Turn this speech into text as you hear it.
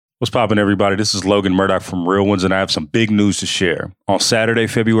What's poppin', everybody? This is Logan Murdoch from Real Ones, and I have some big news to share. On Saturday,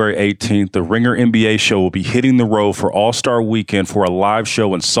 February 18th, the Ringer NBA show will be hitting the road for All-Star Weekend for a live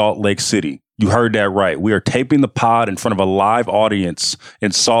show in Salt Lake City. You heard that right. We are taping the pod in front of a live audience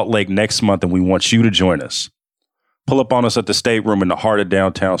in Salt Lake next month, and we want you to join us. Pull up on us at the State Room in the heart of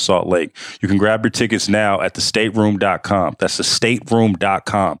downtown Salt Lake. You can grab your tickets now at thestateroom.com. That's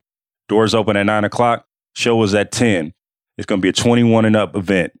thestateroom.com. Doors open at 9 o'clock. Show is at 10. It's going to be a 21 and up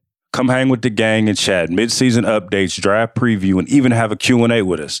event. Come hang with the gang and chat, mid-season updates, draft preview, and even have a Q&A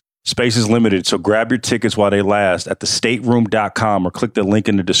with us. Space is limited, so grab your tickets while they last at thestateroom.com or click the link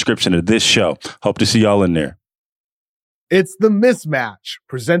in the description of this show. Hope to see y'all in there. It's The Mismatch,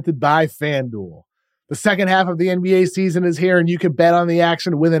 presented by FanDuel. The second half of the NBA season is here, and you can bet on the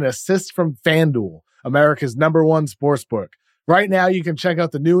action with an assist from FanDuel, America's #1 sportsbook. Right now, you can check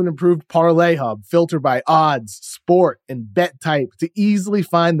out the new and improved Parlay Hub, filtered by odds, sport, and bet type to easily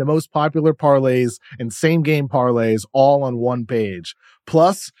find the most popular parlays and same-game parlays all on one page.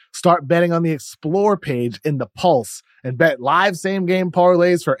 Plus, start betting on the Explore page in the Pulse and bet live same-game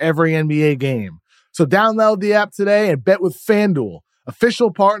parlays for every NBA game. So download the app today and bet with FanDuel,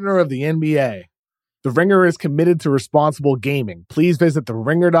 official partner of the NBA. The Ringer is committed to responsible gaming. Please visit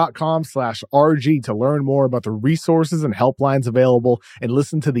theringer.com/RG to learn more about the resources and helplines available and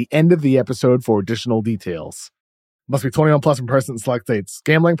listen to the end of the episode for additional details. Must be 21 plus and present in select states.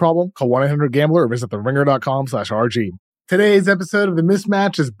 Gambling problem? Call 1-800-GAMBLER or visit theringer.com/RG. Today's episode of The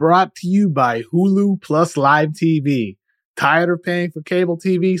Mismatch is brought to you by Hulu Plus Live TV. Tired of paying for cable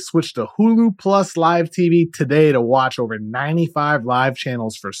TV? Switch to Hulu Plus Live TV today to watch over 95 live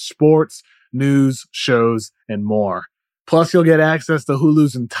channels for sports, news, shows, and more. Plus, you'll get access to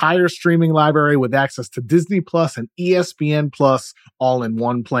Hulu's entire streaming library with access to Disney Plus and ESPN Plus all in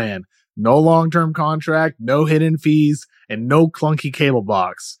one plan. No long-term contract, no hidden fees, and no clunky cable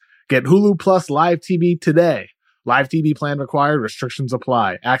box. Get Hulu Plus Live TV today. Live TV plan required. Restrictions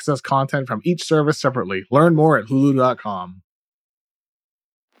apply. Access content from each service separately. Learn more at hulu.com.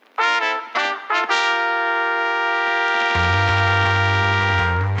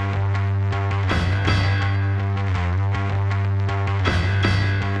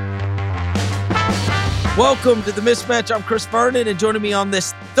 Welcome to The Mismatch. I'm Chris Vernon, and joining me on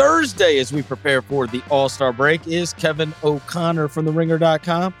this Thursday as we prepare for the All-Star break is Kevin O'Connor from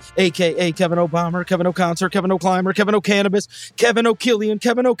TheRinger.com, a.k.a. Kevin O'Bomber, Kevin O'Concert, Kevin O'Climber, Kevin O'Cannabis, Kevin O'Killian,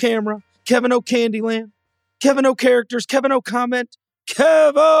 Kevin O'Camera, Kevin O'Candyland, Kevin O'Characters, Kevin O'Comment,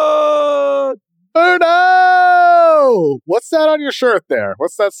 Kevin! Oh, no! What's that on your shirt there?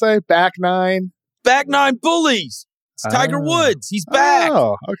 What's that say? Back nine? Back nine bullies! It's Tiger Woods. He's back.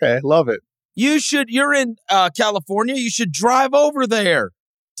 Oh, okay. Love it. You're in California. You should drive over there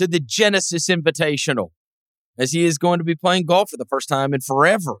to the Genesis Invitational, as he is going to be playing golf for the first time in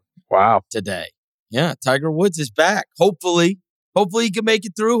forever. Wow. Today. Yeah, Tiger Woods is back. Hopefully he can make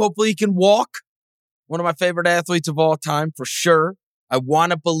it through. Hopefully he can walk. One of my favorite athletes of all time, for sure. I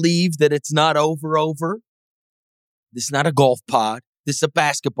want to believe that it's not over. This is not a golf pod. This is a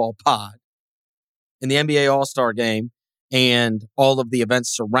basketball pod. In the NBA All-Star Game and all of the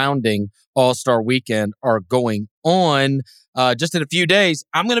events surrounding All-Star Weekend are going on just in a few days.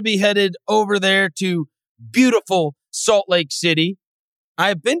 I'm going to be headed over there to beautiful Salt Lake City.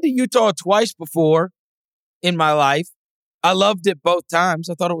 I've been to Utah twice before in my life. I loved it both times.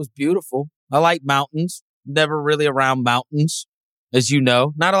 I thought it was beautiful. I like mountains. Never really around mountains, as you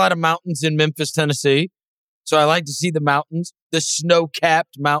know. Not a lot of mountains in Memphis, Tennessee. So I like to see the mountains, the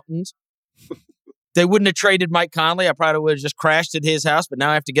snow-capped mountains. They wouldn't have traded Mike Conley. I probably would have just crashed at his house, but now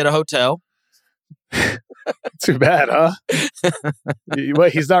I have to get a hotel. Too bad, huh?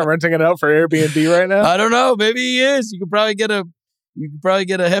 Wait, he's not renting it out for Airbnb right now? I don't know. Maybe he is. You could probably get a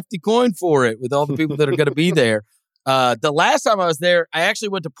hefty coin for it with all the people that are going to be there. The last time I was there, I actually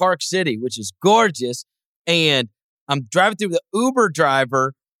went to Park City, which is gorgeous. And I'm driving through the Uber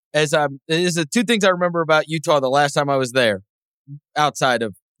driver there's the two things I remember about Utah the last time I was there, outside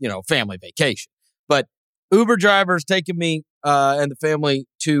of, family vacation. But Uber drivers taking me and the family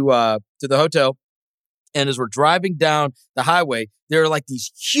to the hotel. And as we're driving down the highway, there are like these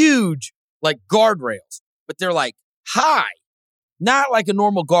huge like guardrails, but they're like high, not like a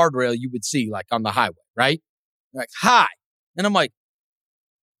normal guardrail you would see like on the highway, right? Like high. And I'm like,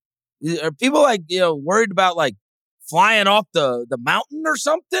 are people like, worried about like flying off the mountain or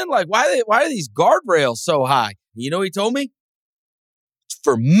something? Like why are these guardrails so high? You know what he told me? It's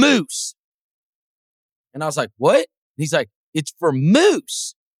for moose. And I was like, what? And he's like, it's for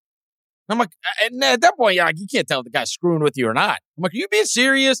moose. And I'm like, and at that point, you can't tell if the guy's screwing with you or not. I'm like, are you being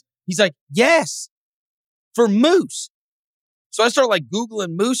serious? He's like, yes, for moose. So I start like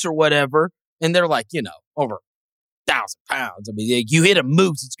Googling moose or whatever, and they're like, over 1,000 pounds. I mean, you hit a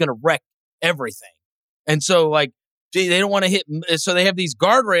moose, it's going to wreck everything. And so like, they don't want to hit. So they have these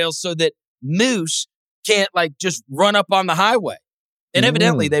guardrails so that moose can't like just run up on the highway. And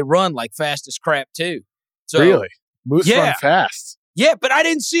evidently they run like fast as crap too. So, really? Moose run fast? Yeah, but I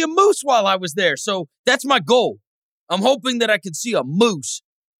didn't see a moose while I was there. So that's my goal. I'm hoping that I can see a moose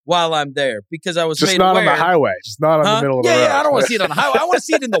while I'm there because I was just made not aware. on the highway, just not on the middle of the road. Yeah, I don't want to see it on the highway. I want to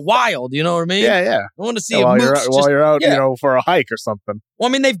see it in the wild. You know what I mean? Yeah. I want to see a moose while you're out, for a hike or something. Well,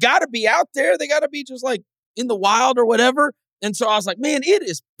 I mean, they've got to be out there. They got to be just like in the wild or whatever. And so I was like, man, it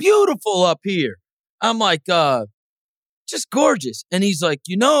is beautiful up here. I'm like, just gorgeous. And he's like,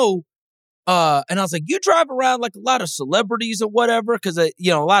 and I was like, you drive around like a lot of celebrities or whatever? Because, a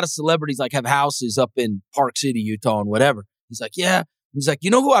lot of celebrities like have houses up in Park City, Utah and whatever. He's like, yeah. He's like, you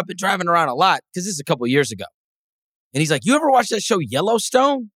know who I've been driving around a lot? Because this is a couple of years ago. And he's like, you ever watch that show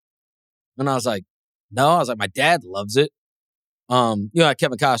Yellowstone? And I was like, no. I was like, my dad loves it. That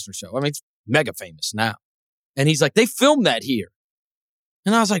Kevin Costner show. I mean, it's mega famous now. And he's like, they filmed that here.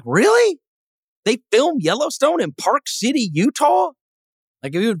 And I was like, really? They filmed Yellowstone in Park City, Utah?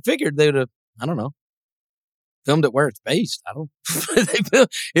 Like, if you would figured they would have, I don't know, filmed it where it's based. I don't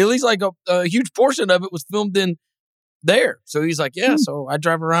at least like a huge portion of it was filmed in there. So he's like, yeah, so I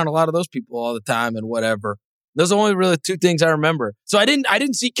drive around a lot of those people all the time and whatever. Those are only really two things I remember. So I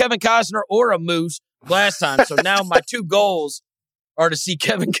didn't see Kevin Costner or a moose last time. So now my two goals are to see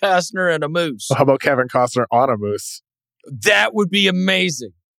Kevin Costner and a moose. Well, how about Kevin Costner on a moose? That would be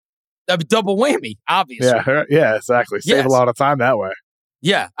amazing. That'd be double whammy, obviously. Yeah, exactly. Save a lot of time that way.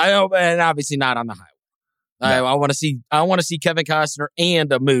 Yeah, I know, and obviously not on the highway. No. I want to see Kevin Costner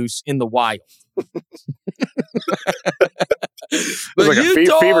and a moose in the wild. It's like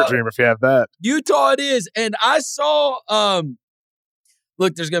Utah, a fever dream if you have that. Utah it is. And I saw,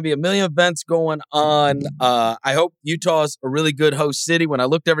 look, there's going to be a million events going on. I hope Utah's a really good host city. When I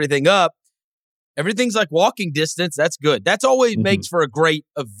looked everything up, everything's like walking distance. That's good. That's always makes for a great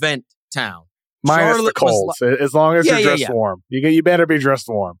event town. Minus Charlotte the cold. As long as you're dressed warm. You better be dressed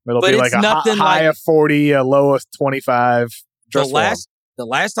warm. It'll be like a high of 40, a low of 25. The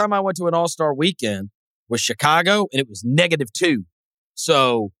last time I went to an All-Star weekend was Chicago, and it was -2.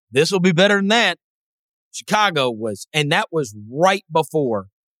 So this will be better than that. Chicago was, and that was right before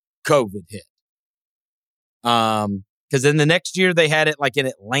COVID hit. Because then the next year they had it like in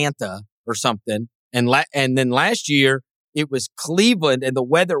Atlanta or something, and then last year it was Cleveland, and the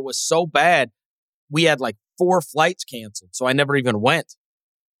weather was so bad we had like 4 flights canceled. So I never even went.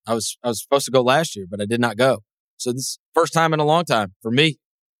 I was supposed to go last year, but I did not go. So this is first time in a long time for me.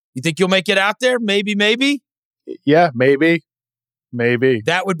 You think you'll make it out there? Maybe. Yeah, maybe.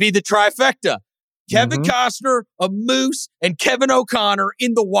 That would be the trifecta. Kevin Costner, a moose, and Kevin O'Connor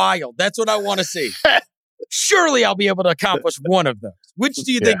in the wild. That's what I want to see. Surely I'll be able to accomplish one of those. Which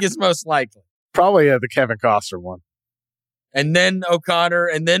do you think is most likely? Probably the Kevin Costner one. And then O'Connor,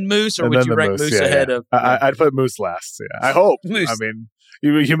 and then Moose, or would you rank Moose ahead of? I'd put Moose last. Yeah, I hope. Moose. I mean,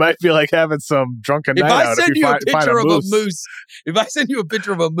 you might feel like having some drunken night out if you find a moose. If I send you a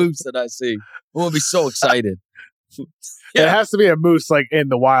picture of a moose that I see, I'm gonna be so excited. It has to be a moose like in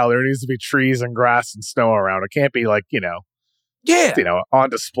the wild. There needs to be trees and grass and snow around. It can't be like on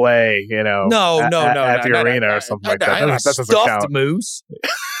display. At the arena or something like that. That doesn't count. Moose.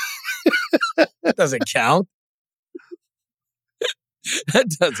 That doesn't count. That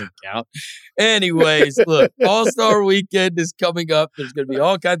doesn't count. Anyways, look, All-Star Weekend is coming up. There's going to be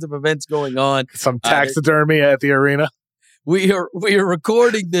all kinds of events going on. Some taxidermy at the arena. We are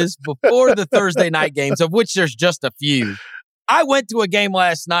recording this before the Thursday night games, of which there's just a few. I went to a game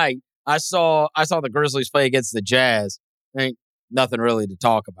last night. I saw the Grizzlies play against the Jazz. Ain't nothing really to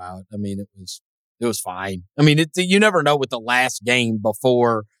talk about. I mean, it was fine. I mean, you never know with the last game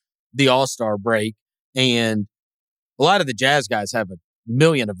before the All-Star break, and a lot of the Jazz guys have a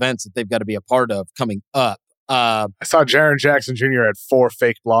million events that they've got to be a part of coming up. I saw Jaren Jackson Jr. had 4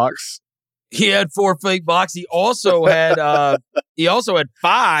 fake blocks. He had 4 fake blocks. He also had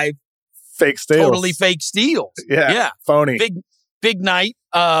 5 fake steals. Totally fake steals. Yeah. Phony. Big night.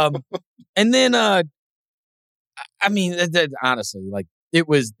 And then I mean, honestly, like it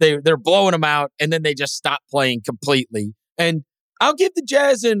was they're blowing them out, and then they just stopped playing completely. And I'll give the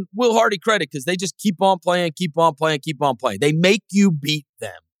Jazz and Will Hardy credit because they just keep on playing. They make you beat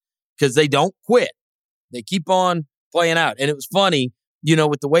them because they don't quit. They keep on playing out. And it was funny,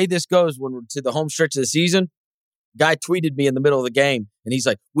 with the way this goes when we're to the home stretch of the season, guy tweeted me in the middle of the game, and he's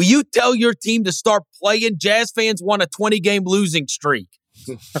like, will you tell your team to start playing? Jazz fans want a 20-game losing streak.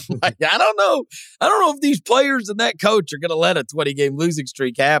 Like, I don't know if these players and that coach are going to let a 20-game losing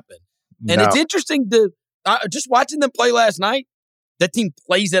streak happen. And It's interesting to just watching them play last night. That team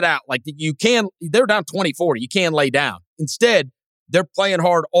plays it out. Like they're down 20-40. You can lay down. Instead, they're playing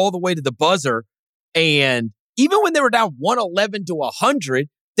hard all the way to the buzzer. And even when they were down 111 to 100,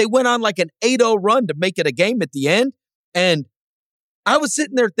 they went on like an 8-0 run to make it a game at the end. And I was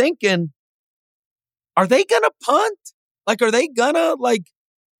sitting there thinking, are they going to punt? Like, are they going to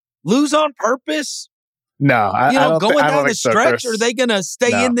lose on purpose? No, I don't going down the stretch, so, or are they going to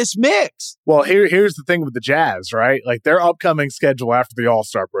stay in this mix? Well, here's the thing with the Jazz, right? Like, their upcoming schedule after the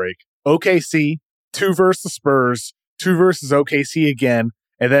All-Star break. OKC, 2 versus the Spurs, 2 versus OKC again,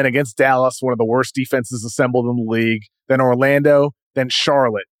 and then against Dallas, one of the worst defenses assembled in the league, then Orlando, then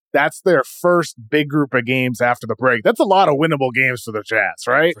Charlotte. That's their first big group of games after the break. That's a lot of winnable games for the Jazz,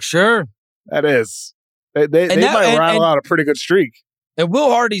 right? For sure. That is. They might rattle out a pretty good streak. And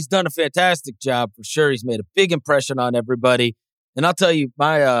Will Hardy's done a fantastic job for sure. He's made a big impression on everybody. And I'll tell you,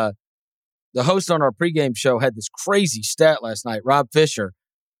 the host on our pregame show had this crazy stat last night, Rob Fisher.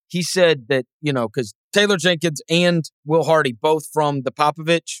 He said that, because Taylor Jenkins and Will Hardy, both from the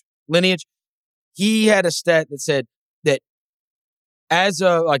Popovich lineage, he had a stat that said that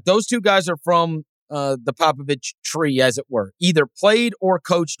those two guys are from the Popovich tree, as it were, either played or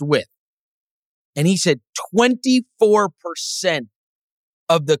coached with. And he said 24%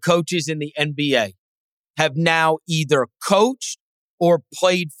 of the coaches in the NBA have now either coached or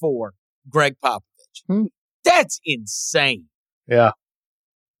played for Greg Popovich. That's insane. Yeah.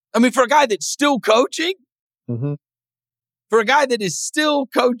 I mean, for a guy that's still coaching, for a guy that is still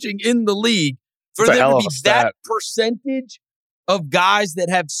coaching in the league, for there to be that percentage of guys that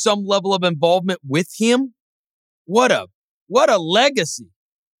have some level of involvement with him, what a legacy.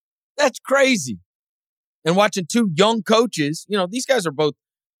 That's crazy. And watching 2 young coaches, these guys are both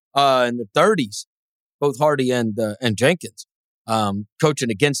in their 30s, both Hardy and Jenkins, coaching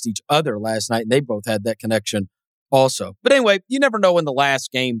against each other last night, and they both had that connection also. But anyway, you never know in the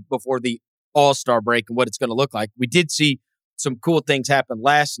last game before the All-Star break and what it's going to look like. We did see some cool things happen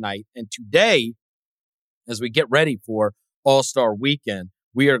last night, and today, as we get ready for All-Star weekend,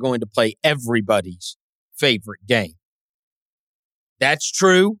 we are going to play everybody's favorite game. That's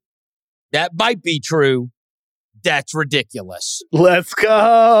true. That might be true. That's ridiculous. Let's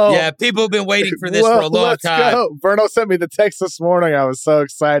go. Yeah, people have been waiting for this for a long time. Go. Berno sent me the text this morning. I was so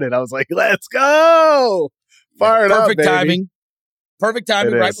excited. I was like, let's go. Fired up, baby. Perfect timing. Perfect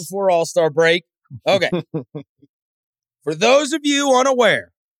timing right before All-Star break. Okay. For those of you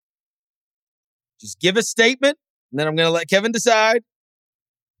unaware, just give a statement, and then I'm going to let Kevin decide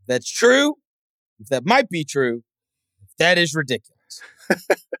if that's true, if that might be true, if that is ridiculous.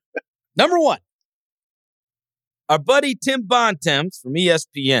 Number 1, our buddy Tim Bontemps from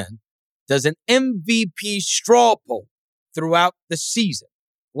ESPN does an MVP straw poll throughout the season.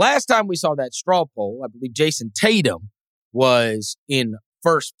 Last time we saw that straw poll, I believe Jason Tatum was in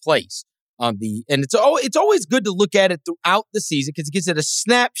first place on the, and it's always good to look at it throughout the season because it gives it a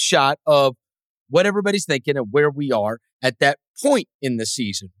snapshot of what everybody's thinking and where we are at that point in the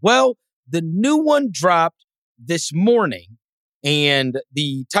season. Well, the new one dropped this morning, and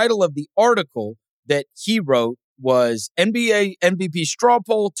the title of the article that he wrote was NBA MVP Straw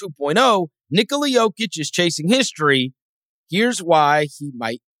Poll 2.0. Nikola Jokic is chasing history. Here's why he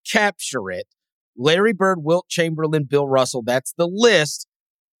might capture it. Larry Bird, Wilt Chamberlain, Bill Russell. That's the list.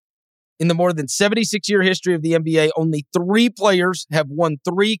 In the more than 76-year history of the NBA, only 3 players have won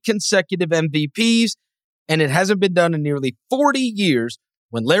 3 consecutive MVPs, and it hasn't been done in nearly 40 years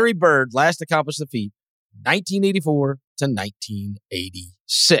when Larry Bird last accomplished the feat, 1984 to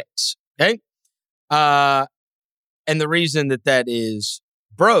 1986. Okay? And the reason that is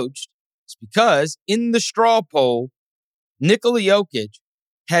broached is because in the straw poll, Nikola Jokic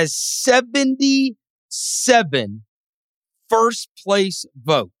has 77 first-place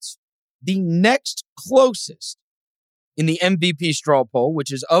votes. The next closest in the MVP straw poll,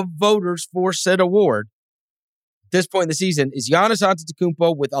 which is of voters for said award, at this point in the season, is Giannis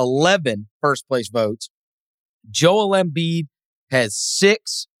Antetokounmpo with 11 first-place votes. Joel Embiid has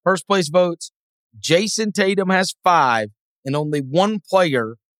 6 first-place votes. Jason Tatum has 5, and only one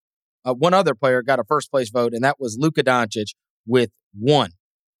other player got a first-place vote, and that was Luka Doncic with 1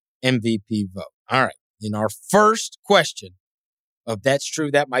 MVP vote. All right, in our first question of that's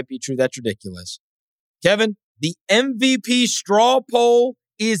true, that might be true, that's ridiculous. Kevin, the MVP straw poll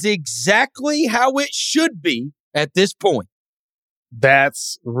is exactly how it should be at this point.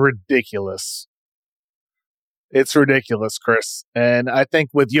 That's ridiculous. It's ridiculous, Chris. And I think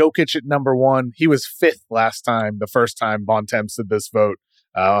with Jokic at number 1, he was 5th last time, the first time Bontemps did this vote.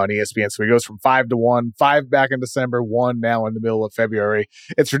 on ESPN. So he goes from 5-1, 5 back in December, 1 now in the middle of February.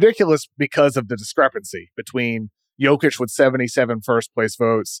 It's ridiculous because of the discrepancy between Jokic with 77 first place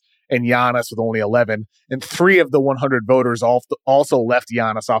votes and Giannis with only 11. And 3 of the 100 voters also left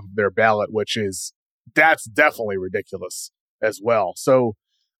Giannis off of their ballot, that's definitely ridiculous as well. So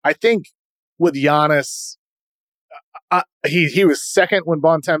I think with Giannis, he was second when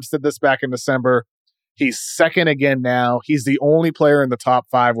Bontemps did this back in December. He's second again now. He's the only player in the top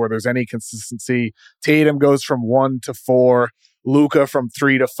 5 where there's any consistency. Tatum goes from 1 to 4, Luka from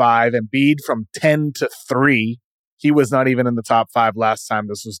 3 to 5, Embiid from 10 to 3. He was not even in the top 5 last time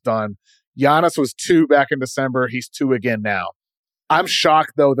this was done. Giannis was 2 back in December. He's 2 again now. I'm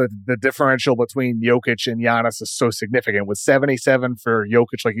shocked, though, that the differential between Jokic and Giannis is so significant. With 77 for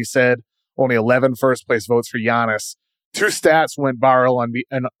Jokic, like you said, only 11 first-place votes for Giannis. 2 stats went viral on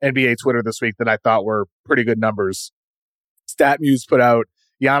NBA Twitter this week that I thought were pretty good numbers. StatMuse put out,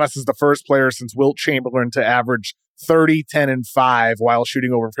 Giannis is the first player since Wilt Chamberlain to average 30, 10, and 5 while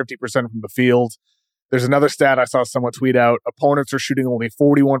shooting over 50% from the field. There's another stat I saw someone tweet out. Opponents are shooting only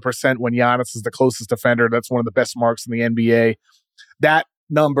 41% when Giannis is the closest defender. That's one of the best marks in the NBA. That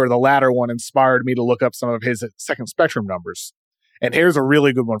number, the latter one, inspired me to look up some of his second spectrum numbers. And here's a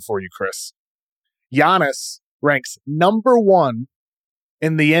really good one for you, Chris. Giannis ranks number 1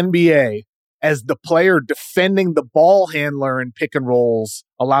 in the NBA as the player defending the ball handler in pick and rolls,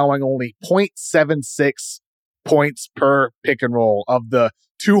 allowing only 0.76 points per pick and roll of the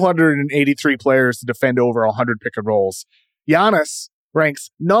 283 players to defend over 100 pick and rolls. Giannis ranks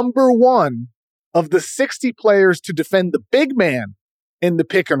number 1 of the 60 players to defend the big man in the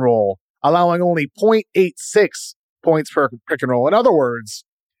pick and roll, allowing only 0.86 points per pick and roll. In other words,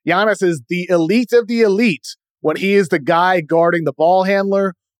 Giannis is the elite of the elite when he is the guy guarding the ball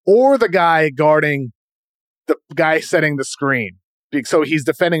handler or the guy guarding the guy setting the screen. So he's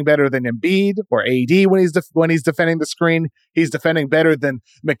defending better than Embiid or AD when he's defending the screen. He's defending better than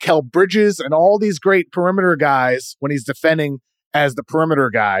Mikal Bridges and all these great perimeter guys when he's defending as the perimeter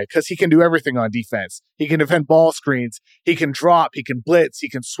guy, because he can do everything on defense. He can defend ball screens. He can drop. He can blitz. He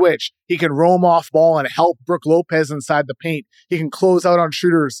can switch. He can roam off ball and help Brook Lopez inside the paint. He can close out on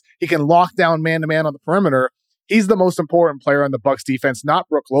shooters. He can lock down man-to-man on the perimeter. He's the most important player on the Bucks defense, not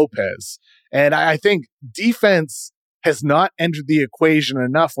Brook Lopez. And I think defense has not entered the equation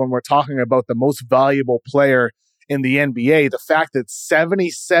enough when we're talking about the most valuable player in the NBA. The fact that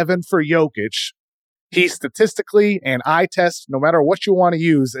 77 for Jokic, he statistically and eye test, no matter what you want to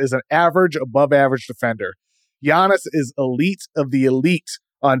use, is an average, above average defender. Giannis is elite of the elite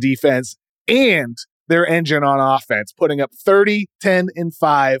on defense and their engine on offense, putting up 30, 10, and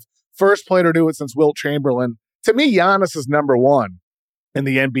 5. First player to do it since Wilt Chamberlain. To me, Giannis is number 1 in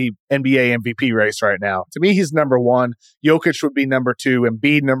the NBA MVP race right now. To me, he's number 1. Jokic would be number 2,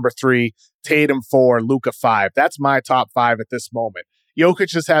 Embiid number 3, Tatum 4, Luka 5. That's my top 5 at this moment.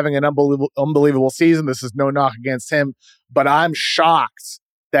 Jokic is having an unbelievable season. This is no knock against him, but I'm shocked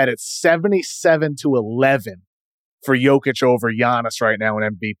that it's 77-11 for Jokic over Giannis right now in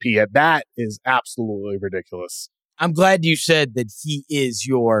MVP. That is absolutely ridiculous. I'm glad you said that he is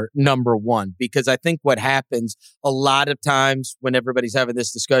your number 1, because I think what happens a lot of times when everybody's having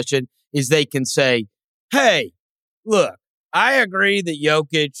this discussion is they can say, hey, look, I agree that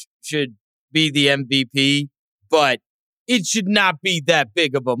Jokic should be the MVP, but it should not be that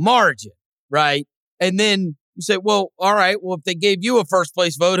big of a margin, right? And then you say, well, all right, well, if they gave you a first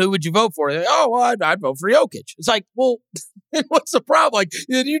place vote, who would you vote for? Like, oh, well, I'd vote for Jokic. It's like, well, what's the problem? Like,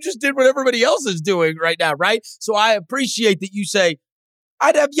 you just did what everybody else is doing right now, right? So I appreciate that you say,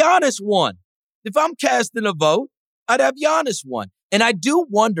 I'd have Giannis 1. If I'm casting a vote, I'd have Giannis 1. And I do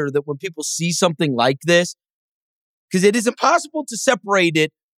wonder that when people see something like this, because it is impossible to separate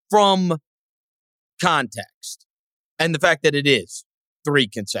it from context and the fact that it is 3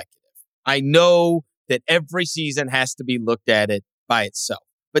 consecutive. I know that every season has to be looked at it by itself.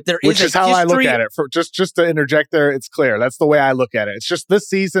 But there Which is how I look at it. For just to interject there, it's clear. That's the way I look at it. It's just this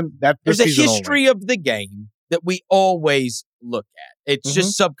season. There's a history of the game that we always look at. It's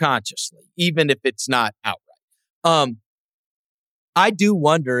just subconsciously, even if it's not outright. I do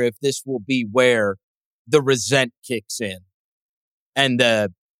wonder if this will be where the resent kicks in and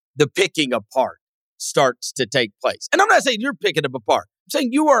the picking apart starts to take place. And I'm not saying you're picking them apart. I'm saying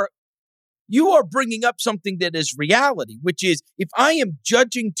you are bringing up something that is reality, which is if I am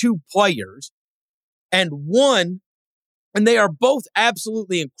judging 2 players and they are both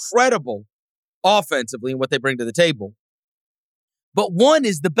absolutely incredible offensively in what they bring to the table, but one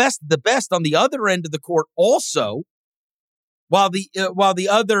is the best of the best on the other end of the court also, while the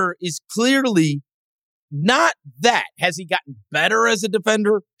other is clearly not that. Has he gotten better as a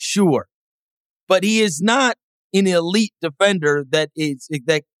defender? Sure. But he is not an elite defender that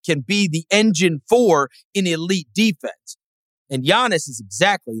can be the engine for an elite defense. And Giannis is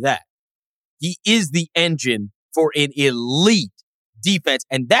exactly that. He is the engine for an elite defense.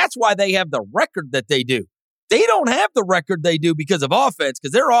 And that's why they have the record that they do. They don't have the record they do because of offense,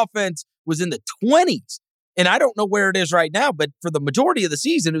 because their offense was in the 20s. And I don't know where it is right now, but for the majority of the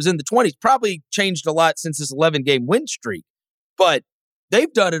season, it was in the 20s. Probably changed a lot since this 11-game win streak. But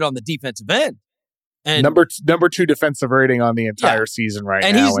they've done it on the defensive end. And number 2 defensive rating on the entire season right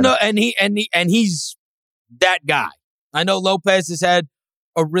now. And he's that guy. I know Lopez has had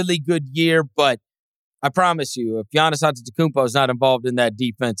a really good year, but I promise you, if Giannis Antetokounmpo is not involved in that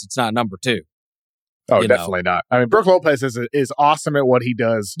defense, it's not number 2. Oh, definitely not. I mean, Brook Lopez is awesome at what he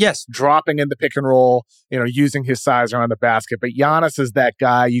does. Yes. Dropping in the pick and roll, using his size around the basket. But Giannis is that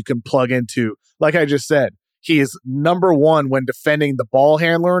guy you can plug into. Like I just said, he is number 1 when defending the ball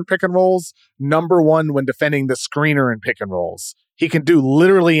handler in pick and rolls, number 1 when defending the screener in pick and rolls. He can do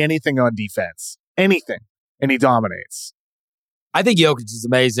literally anything on defense. Anything. And he dominates. I think Jokic is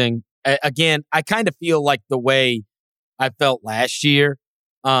amazing. Again, I kind of feel like the way I felt last year.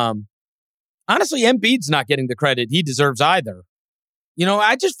 Honestly, Embiid's not getting the credit he deserves either.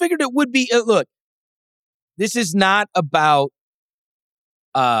 I just figured it would be. Look, this is not about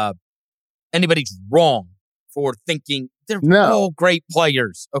anybody's wrong for thinking they're all great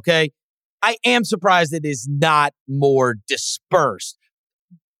players, okay? I am surprised it is not more dispersed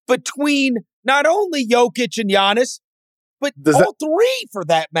between not only Jokic and Giannis, but all three for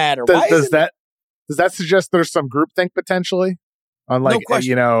that matter. Does that suggest there's some groupthink potentially? No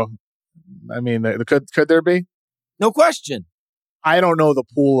question. I mean, could there be? No question. I don't know the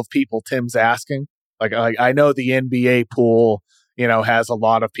pool of people Tim's asking. Like I know the NBA pool, has a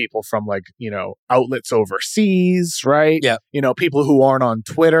lot of people from outlets overseas, right? Yeah. People who aren't on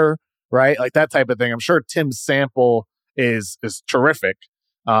Twitter, right? Like that type of thing. I'm sure Tim's sample is terrific.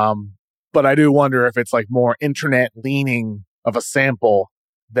 But I do wonder if it's more internet leaning of a sample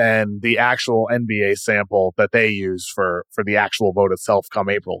than the actual NBA sample that they use for the actual vote itself come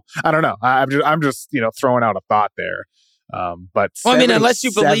April. I don't know. I'm just throwing out a thought there. But unless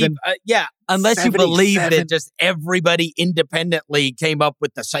you believe, you believe that just everybody independently came up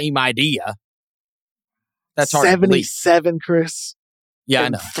with the same idea. That's hard to believe. 77, Chris. Yeah,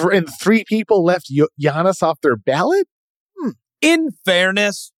 and I know. And 3 people left Giannis off their ballot. In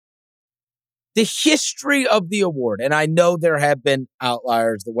fairness, the history of the award, and I know there have been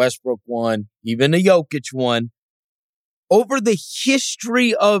outliers, the Westbrook one, even the Jokic one. Over the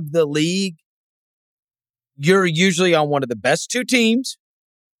history of the league, you're usually on one of the best 2 teams,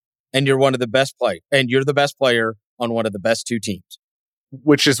 and you're one of the best players, and you're the best player on one of the best 2 teams.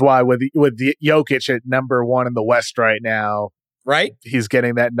 Which is why with the Jokic at number 1 in the West right now, right? He's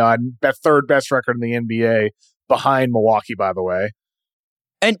getting that nod, that 3rd best record in the NBA, behind Milwaukee, by the way.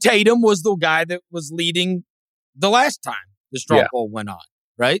 And Tatum was the guy that was leading the last time the straw poll went on,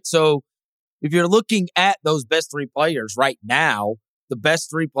 right? So if you're looking at those best 3 players right now, the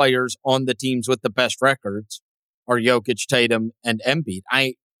best 3 players on the teams with the best records are Jokic, Tatum, and Embiid.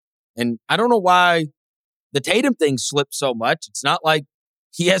 I don't know why the Tatum thing slipped so much. It's not like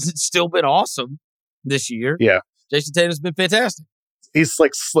he hasn't still been awesome this year. Yeah. Jason Tatum's been fantastic. He's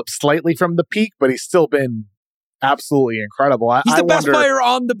slipped slightly from the peak, but he's still been absolutely incredible. He's the best player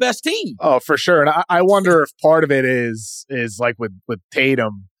on the best team. Oh, for sure. And I wonder if part of it is like with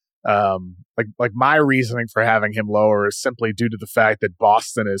Tatum, like my reasoning for having him lower is simply due to the fact that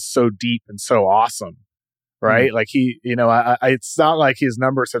Boston is so deep and so awesome, right? Mm-hmm. Like it's not like his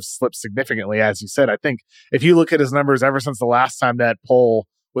numbers have slipped significantly, as you said. I think if you look at his numbers ever since the last time that poll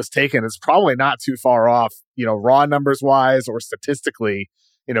was taken, it's probably not too far off, raw numbers wise or statistically,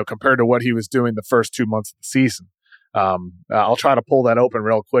 compared to what he was doing the first 2 months of the season. I'll try to pull that open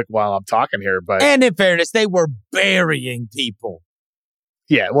real quick while I'm talking here. But and in fairness, they were burying people.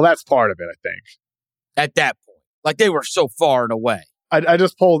 Yeah, well, that's part of it, I think. At that point, like they were so far and away. I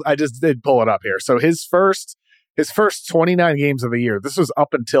just did pull it up here. So his first 29 games of the year. This was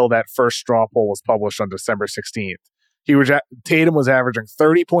up until that first straw poll was published on December 16th. Tatum was averaging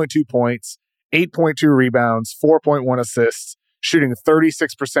 30.2 points, 8.2 rebounds, 4.1 assists, shooting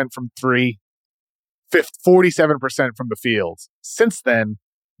 36% from 3, 47% from the field. Since then,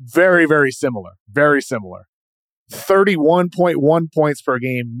 very, very similar. Very similar. 31.1 points per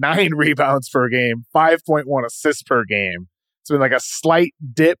game, 9 rebounds per game, 5.1 assists per game. It's been like a slight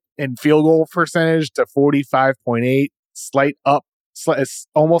dip in field goal percentage to 45.8, slight up. It's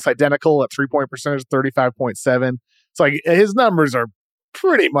almost identical at 3-point percentage, 35.7. It's like his numbers are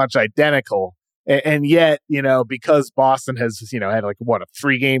pretty much identical And yet, because Boston has, had like a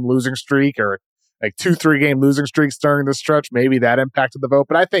 3-game losing streak or like 2-3-game losing streaks during this stretch, maybe that impacted the vote.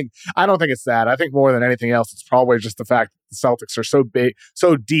 But I don't think it's that. I think more than anything else, it's probably just the fact that the Celtics are so big,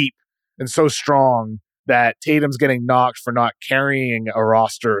 so deep, and so strong that Tatum's getting knocked for not carrying a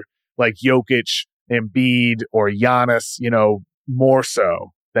roster like Jokic, Embiid, or Giannis, more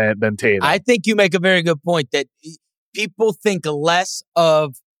so than Tatum. I think you make a very good point that people think less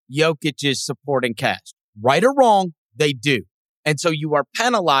of Jokic's supporting cast. Right or wrong, they do. And so you are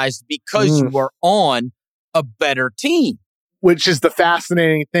penalized because you are on a better team. Which is the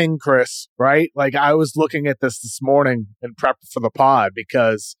fascinating thing, Chris, right? Like, I was looking at this morning in prep for the pod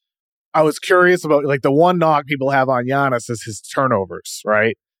because I was curious about, like, the one knock people have on Giannis is his turnovers,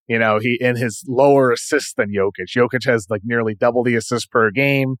 right? He in his lower assists than Jokic. Jokic has like nearly double the assists per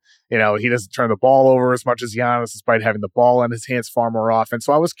game. He doesn't turn the ball over as much as Giannis, despite having the ball in his hands far more often.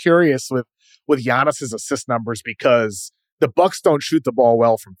 So I was curious with Giannis's assist numbers because the Bucks don't shoot the ball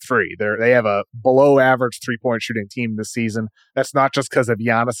well from three. They have a below average 3-point shooting team this season. That's not just because of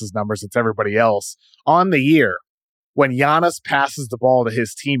Giannis's numbers; it's everybody else. On the year, when Giannis passes the ball to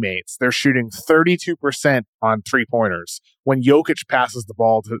his teammates, they're shooting 32% on 3-pointers. When Jokic passes the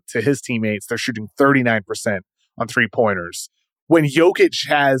ball to his teammates, they're shooting 39% on 3-pointers. When Jokic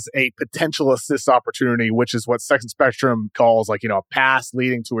has a potential assist opportunity, which is what Second Spectrum calls like, a pass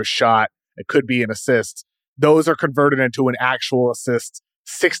leading to a shot, it could be an assist, those are converted into an actual assist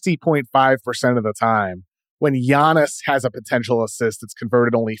 60.5% of the time. When Giannis has a potential assist, it's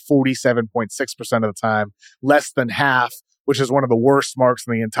converted only 47.6% of the time, less than half, which is one of the worst marks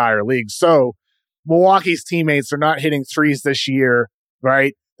in the entire league. So Milwaukee's teammates are not hitting threes this year,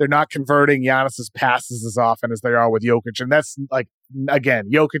 right? They're not converting Giannis's passes as often as they are with Jokic. And that's like,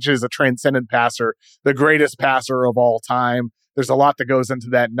 again, Jokic is a transcendent passer, the greatest passer of all time. There's a lot that goes into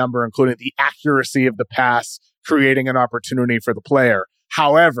that number, including the accuracy of the pass, creating an opportunity for the player.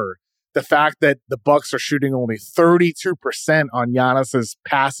 However, the fact that the Bucks are shooting only 32% on Giannis's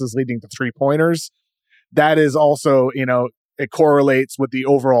passes leading to 3-pointers, that is also, it correlates with the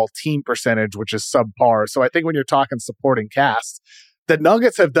overall team percentage, which is subpar. So I think when you're talking supporting cast, the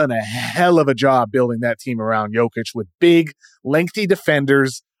Nuggets have done a hell of a job building that team around Jokic with big, lengthy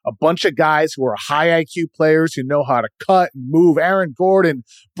defenders, a bunch of guys who are high IQ players who know how to cut and move. Aaron Gordon,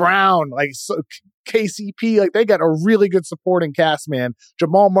 Brown, KCP, like they got a really good supporting cast, man.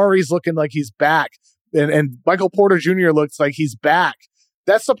 Jamal Murray's looking like he's back. And Michael Porter Jr. looks like he's back.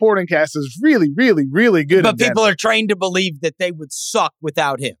 That supporting cast is really, really, really good. But people are trained to believe that they would suck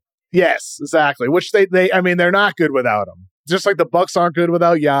without him. Yes, exactly. Which they're not good without him. Just like the Bucks aren't good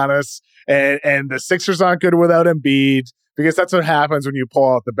without Giannis and the Sixers aren't good without Embiid. Because that's what happens when you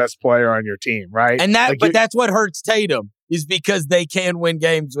pull out the best player on your team, right? And that's what hurts Tatum is because they can win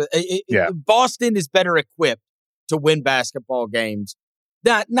games. Boston is better equipped to win basketball games,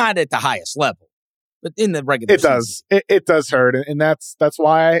 not at the highest level, but in the regular season. It does hurt, and that's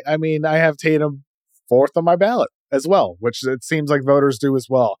why I have Tatum fourth on my ballot as well, which it seems like voters do as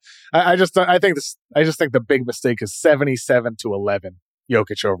well. I just think the big mistake is 77-11.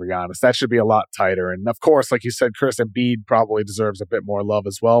 Jokic over Giannis. That should be a lot tighter. And of course, like you said, Chris, Embiid probably deserves a bit more love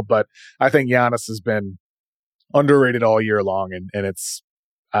as well. But I think Giannis has been underrated all year long, and it's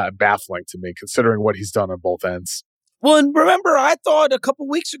baffling to me considering what he's done on both ends. Well, and remember, I thought a couple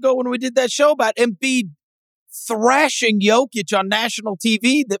weeks ago when we did that show about Embiid thrashing Jokic on national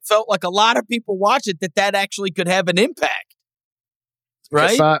TV that felt like a lot of people watch it, that actually could have an impact. Right?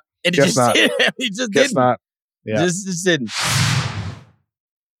 Guess not. And Guess not. It just didn't. Not. Yeah. Just didn't.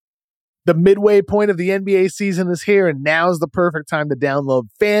 The midway point of the NBA season is here, and now's the perfect time to download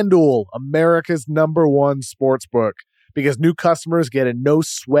FanDuel, America's #1 sportsbook, because new customers get a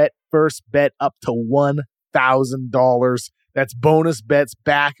no-sweat first bet up to $1,000. That's bonus bets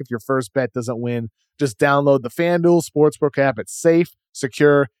back if your first bet doesn't win. Just download the FanDuel Sportsbook app. It's safe,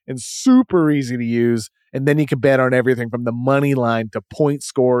 secure, and super easy to use, and then you can bet on everything from the money line to point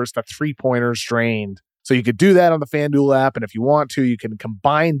scores to 3-pointers drained. So you could do that on the FanDuel app, and if you want to, you can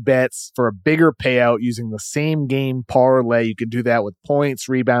combine bets for a bigger payout using the same game parlay. You can do that with points,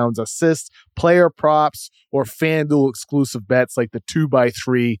 rebounds, assists, player props, or FanDuel exclusive bets like the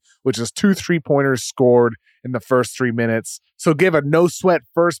 2x3, which is 2 3-pointers scored in the first 3 minutes. So give a no-sweat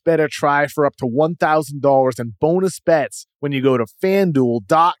first bet a try for up to $1,000 in bonus bets when you go to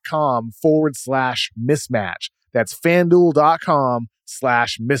FanDuel.com/mismatch. That's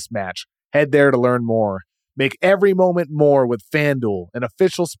FanDuel.com/mismatch. Head there to learn more. Make every moment more with FanDuel, an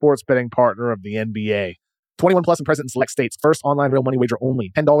official sports betting partner of the NBA. 21 plus and present in select states. First online real money wager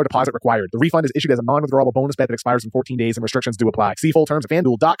only. $10 deposit required. The refund is issued as a non-withdrawable bonus bet that expires in 14 days and restrictions do apply. See full terms at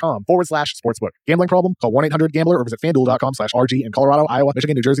FanDuel.com/sportsbook. Gambling problem? Call 1-800-GAMBLER or visit FanDuel.com/RG in Colorado, Iowa,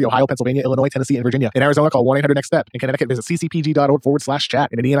 Michigan, New Jersey, Ohio, Pennsylvania, Illinois, Tennessee, and Virginia. In Arizona, call 1-800-NEXT-STEP. In Connecticut, visit ccpg.org/chat.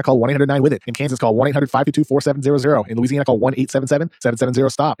 In Indiana, call 1-800-9-WITH-IT. In Kansas, call 1-800-522-4700. In Louisiana, call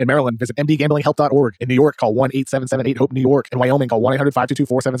 1-877-770-STOP. In Maryland, visit mdgamblinghelp.org. In New York, call 1-877-8-HOPE-NEW YORK. In Wyoming, call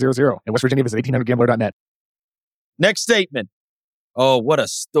 1-800-522-4700. In West Virginia, visit 1800gambler.net. Next statement. Oh, what a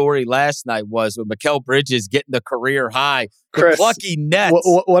story last night was with Mikal Bridges getting the career high. Chris, the lucky Nets.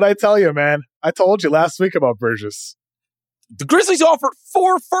 What'd I tell you, man? I told you last week about Bridges. The Grizzlies offered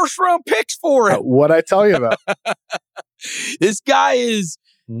 4 first-round picks for him. What'd I tell you about? This guy is,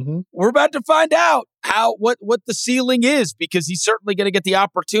 we're about to find out what the ceiling is, because he's certainly going to get the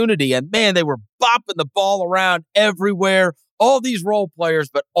opportunity. And man, they were bopping the ball around everywhere. All these role players,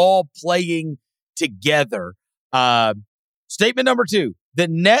 but all playing together. Statement number 2, the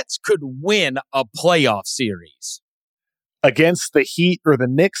Nets could win a playoff series. Against the Heat or the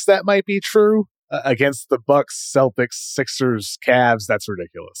Knicks, that might be true. Against the Bucks, Celtics, Sixers, Cavs, that's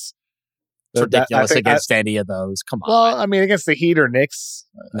ridiculous. It's ridiculous against any of those. Come on. Well, I mean, against the Heat or Knicks,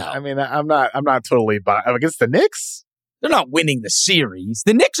 no. I mean, I'm not totally against the Knicks. They're not winning the series.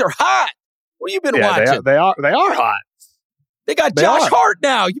 The Knicks are hot. What have you been watching? They are hot. They got Josh Hart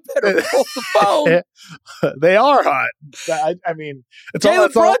now. You better pull the phone. They are hot. I mean,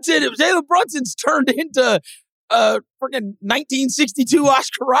 Jalen Brunson's turned into freaking 1962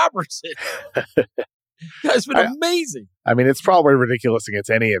 Oscar Robertson. That's been amazing. I mean, it's probably ridiculous against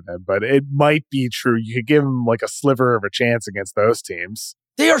any of them, but it might be true. You could give them like a sliver of a chance against those teams.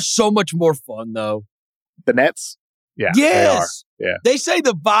 They are so much more fun, though. The Nets? Yeah. Yes. They are. Yeah. They say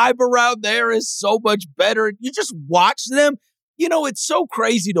the vibe around there is so much better. You just watch them. You know, it's so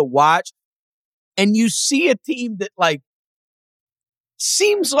crazy to watch. And you see a team that, like,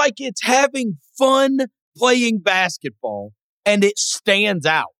 seems like it's having fun playing basketball, and it stands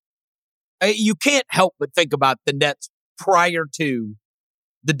out. You can't help but think about the Nets prior to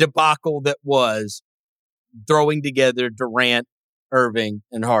the debacle that was throwing together Durant, Irving,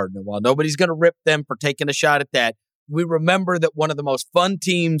 and Harden. And while nobody's going to rip them for taking a shot at that, we remember that one of the most fun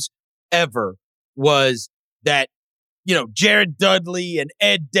teams ever was that, you know, Jared Dudley and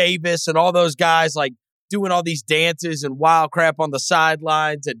Ed Davis and all those guys, like, doing all these dances and wild crap on the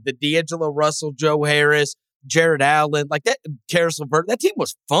sidelines, and the D'Angelo Russell, Joe Harris, Jared Allen, like that, Karis LeVert. That team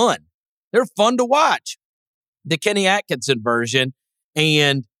was fun. They're fun to watch. The Kenny Atkinson version.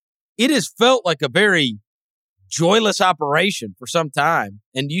 And it has felt like a very joyless operation for some time.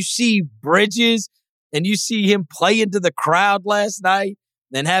 And you see Bridges, and you see him play into the crowd last night,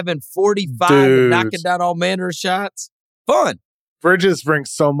 and having 45 and knocking down all manner of shots. Fun. Bridges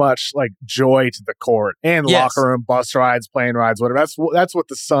brings so much like joy to the court and locker room, bus rides, plane rides, whatever. That's what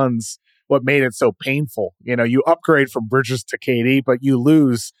the Suns, what made it so painful. You know, you upgrade from Bridges to KD, but you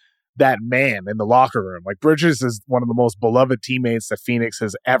lose that man in the locker room. Like, Bridges is one of the most beloved teammates that Phoenix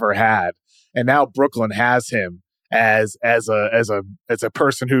has ever had, and now Brooklyn has him as a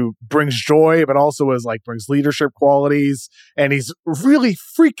person who brings joy, but also brings leadership qualities, and he's really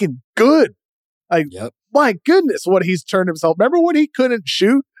freaking good. Like, my goodness, what he's turned himself. Remember when he couldn't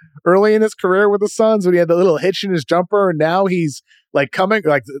shoot early in his career with the Suns, when he had the little hitch in his jumper, and now he's like coming,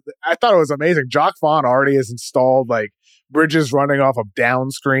 like, I thought it was amazing. Jock Vaughn already has installed like Bridges running off of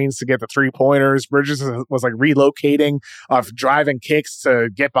down screens to get the 3-pointers. Bridges was like relocating off driving kicks to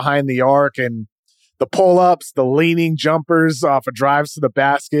get behind the arc, and the pull-ups, the leaning jumpers off of drives to the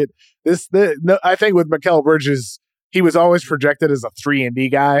basket. I think with Mikal Bridges, he was always projected as a 3-and-D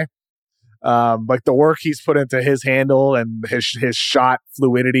guy. Like, the work he's put into his handle and his shot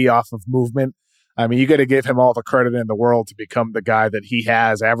fluidity off of movement. I mean, you got to give him all the credit in the world to become the guy that he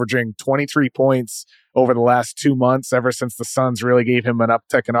has, averaging 23 points over the last 2 months, ever since the Suns really gave him an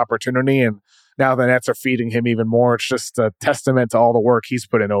uptick in opportunity. And now the Nets are feeding him even more. It's just a testament to all the work he's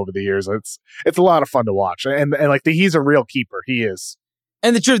put in over the years. It's a lot of fun to watch. And he's a real keeper. He is.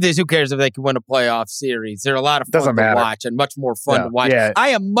 And the truth is, who cares if they can win a playoff series? They're a lot of fun to watch and much more fun to watch. Yeah. I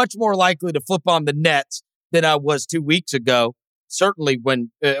am much more likely to flip on the Nets than I was 2 weeks ago, certainly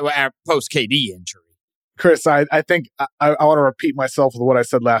when post-KD injury. Chris, I think I want to repeat myself with what I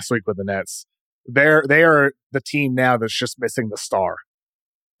said last week with the Nets. They are the team now that's just missing the star.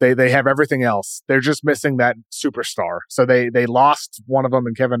 They have everything else. They're just missing that superstar. So they lost one of them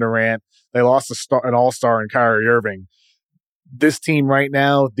in Kevin Durant. They lost an all-star in Kyrie Irving. This team right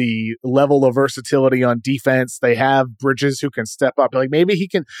now, the level of versatility on defense, they have Bridges who can step up. Like, maybe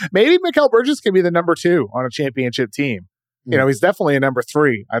Mikal Bridges can be the number 2 on a championship team. You know, he's definitely a number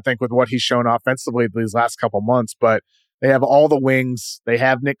 3, I think, with what he's shown offensively these last couple months. But they have all the wings. They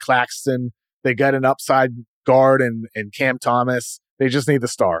have Nick Claxton. They got an upside guard and Cam Thomas. They just need the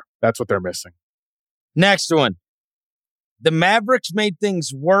star. That's what they're missing. Next one. The Mavericks made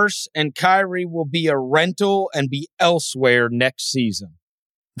things worse, and Kyrie will be a rental and be elsewhere next season.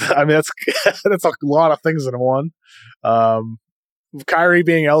 I mean, that's a lot of things in one. Kyrie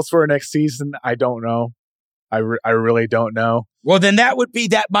being elsewhere next season, I don't know. I really don't know. Well, then that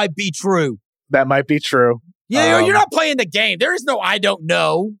might be true. That might be true. Yeah, you're not playing the game. There is no I don't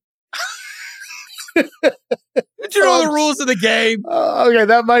know. Did you know the rules of the game? Okay,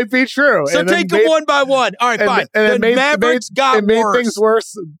 that might be true. So take them one by one. All right, fine. And the Mavericks got made worse. Things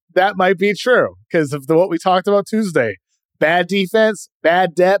worse. That might be true because of what we talked about Tuesday. Bad defense,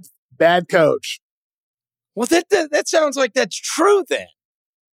 bad depth, bad coach. Well, that sounds like that's true then.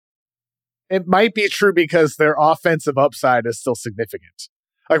 It might be true because their offensive upside is still significant.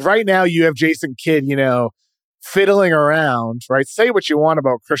 Like right now, you have Jason Kidd, fiddling around, right? Say what you want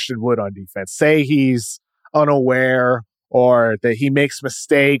about Christian Wood on defense. Say he's unaware or that he makes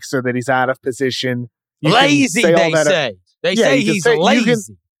mistakes or that he's out of position. Lazy, they say. They say he's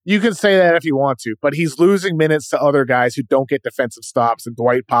lazy. You can say that if you want to, but he's losing minutes to other guys who don't get defensive stops, and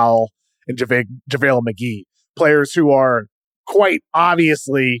Dwight Powell and JaVale McGee, players who are quite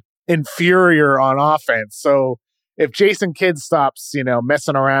obviously inferior on offense. So if Jason Kidd stops,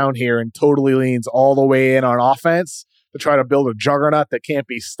 messing around here and totally leans all the way in on offense to try to build a juggernaut that can't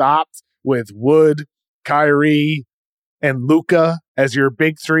be stopped with Wood, Kyrie, and Luka as your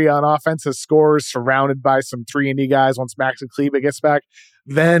big 3 on offense as scorers, surrounded by some 3-and-D guys once Maxi Kleber gets back,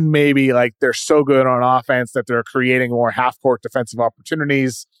 then maybe they're so good on offense that they're creating more half-court defensive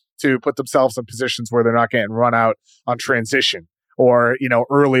opportunities to put themselves in positions where they're not getting run out on transition or,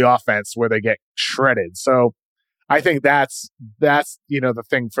 early offense where they get shredded. So I think that's the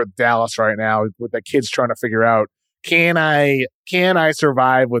thing for Dallas right now with the kids trying to figure out, can I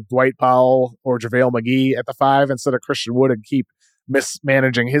survive with Dwight Powell or JaVale McGee at the 5 instead of Christian Wood and keep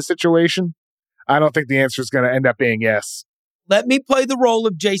mismanaging his situation? I don't think the answer is going to end up being yes. Let me play the role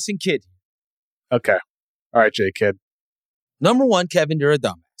of Jason Kidd. Okay. All right, Jay Kidd. Number 1, Kevin, you're a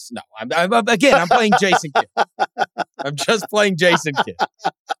dumbass. No, I'm playing Jason Kidd. I'm just playing Jason Kidd.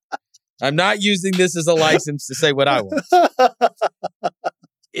 I'm not using this as a license to say what I want.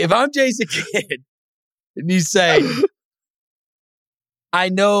 If I'm Jason Kidd and you say, I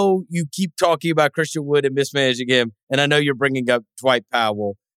know you keep talking about Christian Wood and mismanaging him, and I know you're bringing up Dwight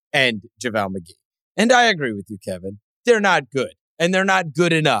Powell and JaVale McGee. And I agree with you, Kevin. They're not good, and they're not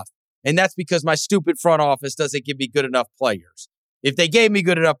good enough. And that's because my stupid front office doesn't give me good enough players. If they gave me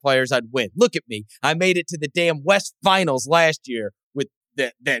good enough players, I'd win. Look at me. I made it to the damn West Finals last year with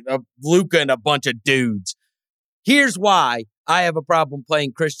Luka and a bunch of dudes. Here's why I have a problem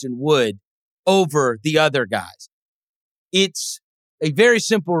playing Christian Wood over the other guys. It's a very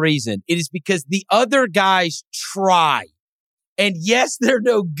simple reason. It is because the other guys try. And yes, they're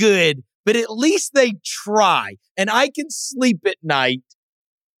no good, but at least they try. And I can sleep at night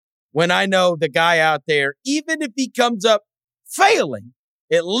when I know the guy out there, even if he comes up failing,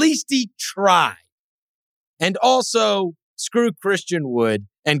 at least he tried. And also, screw Christian Wood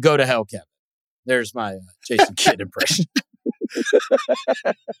and go to hell, Kevin. There's my Jason Kidd impression.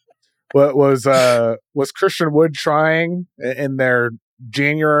 What was Christian Wood trying in their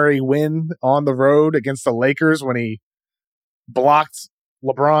January win on the road against the Lakers when he blocked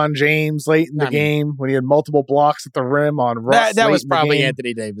LeBron James late in the game, when he had multiple blocks at the rim on Russ? That was probably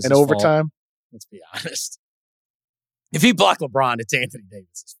Anthony Davis in overtime. Fault. Let's be honest. If he blocked LeBron, it's Anthony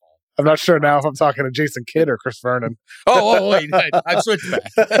Davis' fault. I'm not sure now if I'm talking to Jason Kidd or Chris Vernon. Wait. I've switched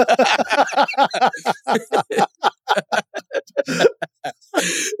back.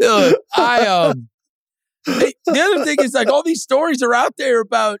 The other thing is, all these stories are out there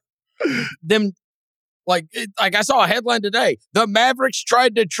about them. Like I saw a headline today. The Mavericks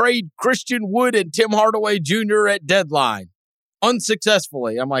tried to trade Christian Wood and Tim Hardaway Jr. at deadline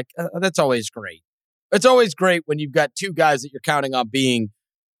unsuccessfully. I'm like, that's always great. It's always great when you've got 2 guys that you're counting on being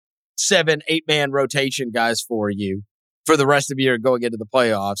 7-8-man rotation guys for you for the rest of the year going into the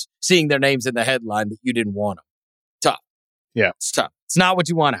playoffs, seeing their names in the headline that you didn't want them. Tough. Yeah. It's tough. It's not what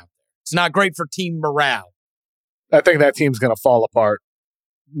you want out there. It's not great for team morale. I think that team's going to fall apart.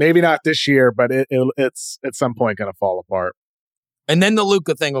 Maybe not this year, but it's at some point going to fall apart. And then the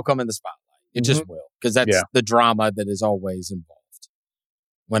Luka thing will come in the spotlight. It just will, because that's the drama that is always involved.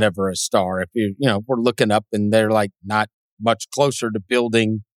 Whenever a star, if we're looking up and they're not much closer to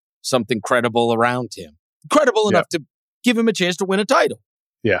building something credible around him, credible enough to give him a chance to win a title.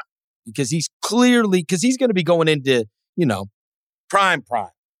 Yeah, because he's going to be going into prime.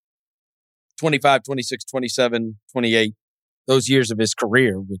 25, 26, 27, 28, those years of his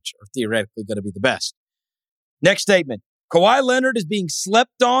career, which are theoretically going to be the best. Next statement. Kawhi Leonard is being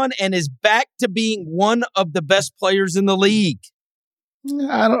slept on and is back to being one of the best players in the league.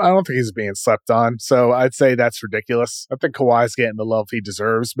 I don't think he's being slept on. So I'd say that's ridiculous. I think Kawhi's getting the love he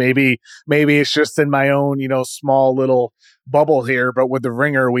deserves. Maybe it's just in my own, small little bubble here. But with the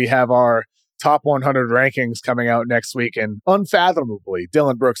Ringer, we have our top 100 rankings coming out next week, and unfathomably,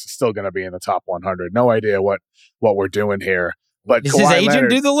 Dylan Brooks is still going to be in the top 100. No idea what we're doing here. But does Kawhi his agent Leonard,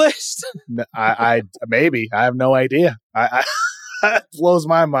 do the list? I maybe. I have no idea. It blows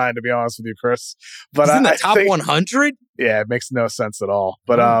my mind, to be honest with you, Chris. But he's in the top 100? Yeah, it makes no sense at all.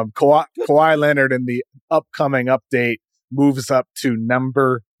 But Kawhi Leonard in the upcoming update moves up to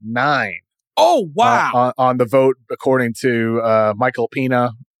number 9. Oh, wow. On the vote, according to Michael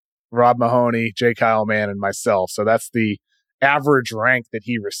Pina, Rob Mahoney, J. Kyle Mann, and myself. So that's the average rank that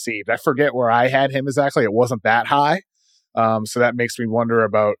he received. I forget where I had him exactly. It wasn't that high. So that makes me wonder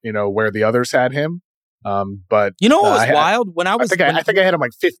about, where the others had him. But what was wild? I think I had him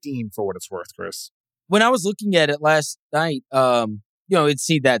like 15 for what it's worth, Chris. When I was looking at it last night, it'd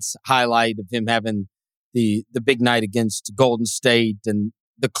see that's highlight of him having the big night against Golden State and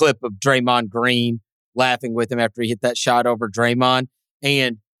the clip of Draymond Green laughing with him after he hit that shot over Draymond.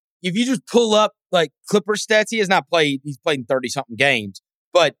 And if you just pull up like Clipper stats, he has not played. He's played in 30-something games,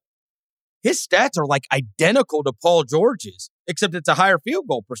 but his stats are like identical to Paul George's, except it's a higher field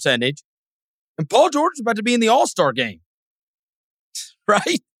goal percentage. And Paul George is about to be in the All-Star game,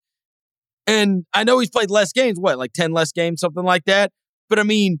 right? And I know he's played less games, like 10 less games, something like that. But I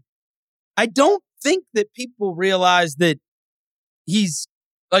mean, I don't think that people realize that he's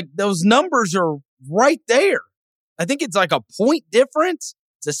like those numbers are right there. I think it's like a point difference.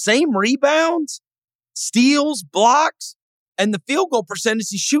 It's the same rebounds, steals, blocks, and the field goal percentage.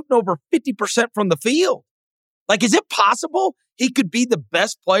 He's shooting over 50% from the field. Like, is it possible he could be the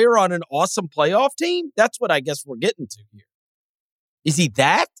best player on an awesome playoff team? That's what I guess we're getting to here. Is he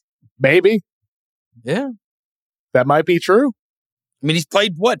that? Maybe. Yeah. That might be true. I mean, he's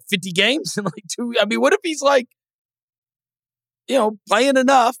played, 50 games in like 2? I mean, what if he's like, playing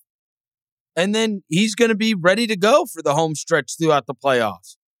enough and then he's going to be ready to go for the home stretch throughout the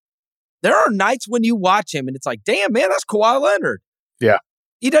playoffs? There are nights when you watch him and it's like, damn, man, that's Kawhi Leonard. Yeah.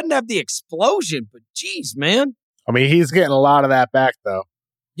 He doesn't have the explosion, but geez, man. I mean, he's getting a lot of that back, though.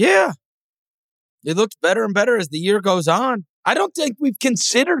 Yeah. It looks better and better as the year goes on. I don't think we've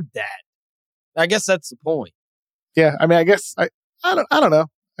considered that. I guess that's the point. Yeah. I mean, I guess I don't know.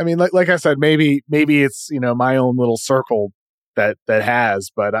 I mean, like I said, maybe it's, my own little circle that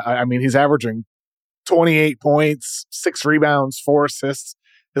has, but I mean, he's averaging 28 points, 6 rebounds, 4 assists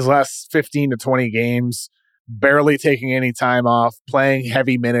his last 15 to 20 games, barely taking any time off, playing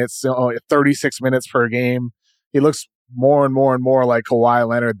heavy minutes, 36 minutes per game. He looks more and more and more like Kawhi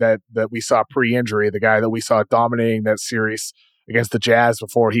Leonard that we saw pre-injury, the guy that we saw dominating that series against the Jazz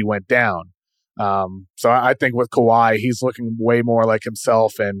before he went down. So I think with Kawhi, he's looking way more like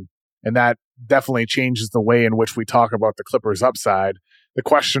himself, and that definitely changes the way in which we talk about the Clippers' upside. The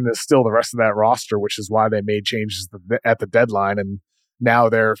question is still the rest of that roster, which is why they made changes at the deadline, and now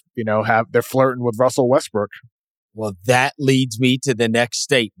they're they're flirting with Russell Westbrook. Well, that leads me to the next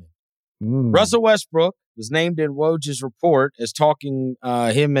statement. Russell Westbrook was named in Woj's report as talking,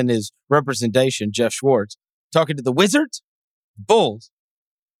 him and his representation, Jeff Schwartz, talking to the Wizards, Bulls,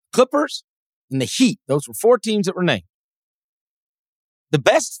 Clippers, and the Heat. Those were 4 teams that were named. The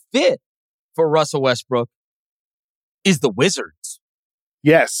best fit for Russell Westbrook is the Wizards.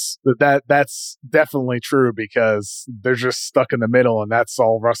 Yes, that's definitely true because they're just stuck in the middle, and that's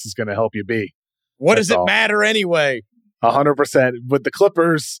all Russ is going to help you be. What does it matter anyway? 100%. With the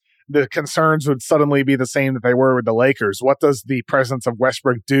Clippers, the concerns would suddenly be the same that they were with the Lakers. What does the presence of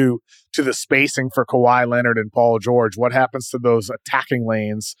Westbrook do to the spacing for Kawhi Leonard and Paul George? What happens to those attacking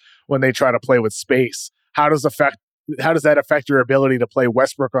lanes when they try to play with space? How does that affect your ability to play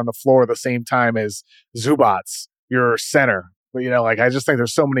Westbrook on the floor at the same time as Zubats, your center? But, I just think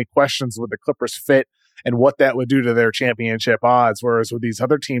there's so many questions with the Clippers fit and what that would do to their championship odds. Whereas with these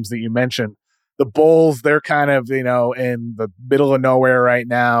other teams that you mentioned, the Bulls, they're kind of, in the middle of nowhere right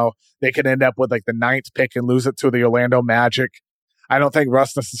now. They could end up with like the 9th pick and lose it to the Orlando Magic. I don't think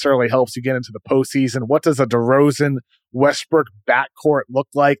Russ necessarily helps you get into the postseason. What does a DeRozan Westbrook backcourt look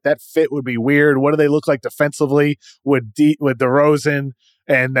like? That fit would be weird. What do they look like defensively with DeRozan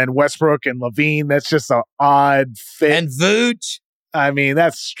and then Westbrook and Levine? That's just an odd fit. And Vooch. I mean,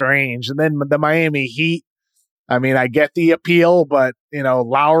 that's strange. And then the Miami Heat, I mean, I get the appeal, but,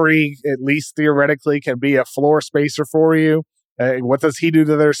 Lowry, at least theoretically, can be a floor spacer for you. What does he do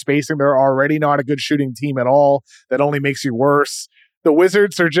to their spacing? They're already not a good shooting team at all. That only makes you worse. The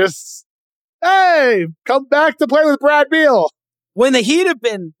Wizards are just, hey, come back to play with Brad Beal. When the Heat have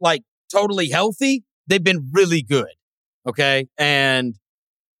been, totally healthy, they've been really good, okay? And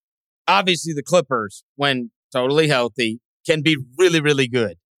obviously the Clippers, when totally healthy, can be really, really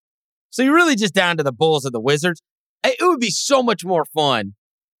good. So you're really just down to the Bulls and the Wizards. It would be so much more fun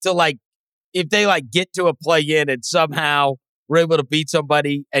to, if they, get to a play-in and somehow we're able to beat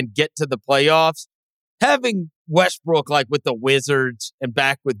somebody and get to the playoffs. Having Westbrook, with the Wizards and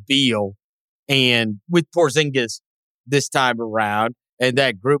back with Beal and with Porzingis this time around and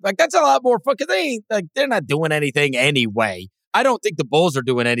that group, that's a lot more fun because they're not doing anything anyway. I don't think the Bulls are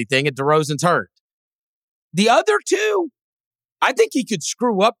doing anything and DeRozan's hurt. The other two, I think he could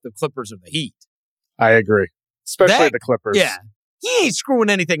screw up the Clippers or the Heat. I agree. Especially the Clippers. Yeah. He ain't screwing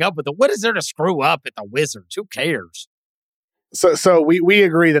anything up with what is there to screw up at the Wizards? Who cares? So we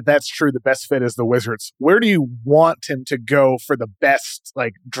agree that that's true. The best fit is the Wizards. Where do you want him to go for the best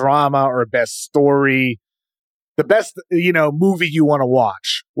drama or best story? The best, movie you want to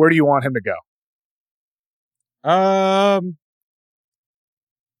watch? Where do you want him to go?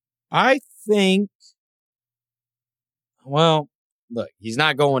 I think, look, he's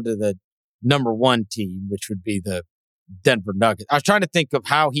not going to the number one team, which would be the Denver Nuggets. I was trying to think of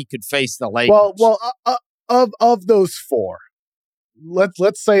how he could face the Lakers. Well, of those four,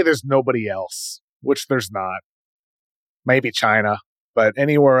 let's say there's nobody else, which there's not. Maybe China, but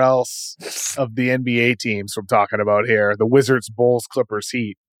anywhere else of the NBA teams we're talking about here, the Wizards, Bulls, Clippers,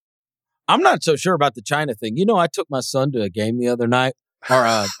 Heat. I'm not so sure about the China thing. I took my son to a game the other night, or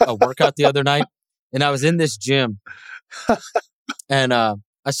a workout the other night, and I was in this gym, and I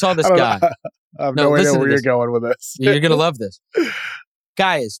saw this guy. I have no idea where you're going with this. You're going to love this.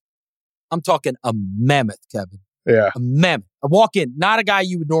 Guy I'm talking a mammoth, Kevin. Yeah. A mammoth. I walk in, not a guy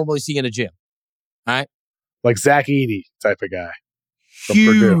you would normally see in a gym. All right? Like Zach Edey type of guy.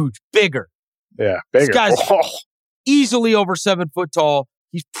 Huge, bigger. Yeah, bigger. This guy's easily over 7 foot tall.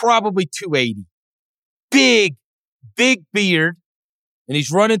 He's probably 280. Big beard. And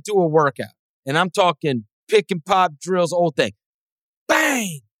he's running through a workout. And I'm talking pick and pop drills, old thing.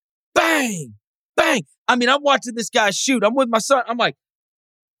 Bang, bang, bang. I mean, I'm watching this guy shoot. I'm with my son. I'm like,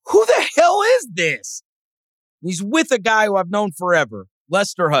 who the hell is this? He's with a guy who I've known forever,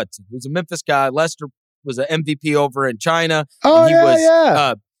 Lester Hudson, who's a Memphis guy. Lester was an MVP over in China. Oh,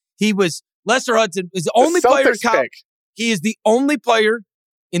 He was Lester Hudson is the only player in college. He is the only player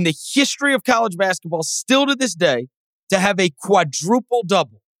in the history of college basketball, still to this day, to have a quadruple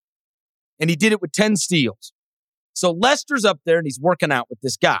double. And he did it with 10 steals. So Lester's up there and he's working out with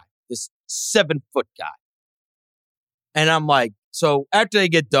this guy, this 7 foot guy. And I'm like, so after they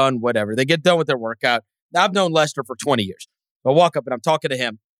get done, whatever, they get done with their workout. Now, I've known Lester for 20 years. I walk up and I'm talking to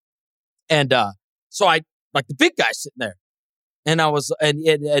him. And so I, the big guy sitting there. And I was, and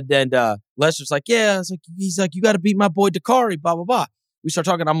Lester's like, yeah. I was like, he's like, you got to beat my boy Dakari, blah, blah, blah. We start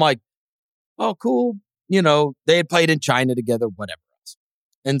talking. I'm like, oh, cool. They had played in China together, whatever else.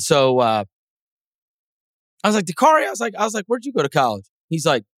 And so I was like, Dakari, I was like, where'd you go to college? He's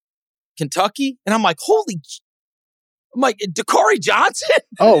like, Kentucky. And I'm like, Dakari Johnson?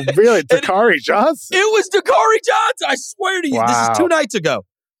 Oh, really? Dakari Johnson? It was Dakari Johnson. I swear to you. Wow. This is 2 nights ago.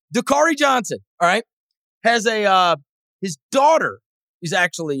 Dakari Johnson, all right, has his daughter is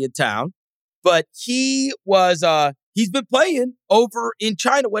actually in town, but he's been playing over in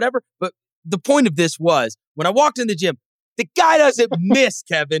China, whatever. But the point of this was, when I walked in the gym, the guy doesn't miss,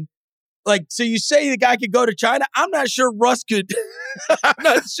 Kevin. So you say the guy could go to China? I'm not sure Russ could. I'm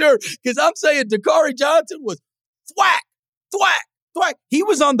not sure, because I'm saying Dakari Johnson was thwack, thwack, thwack. He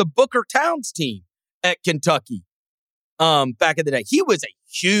was on the Booker Towns team at Kentucky back in the day. He was a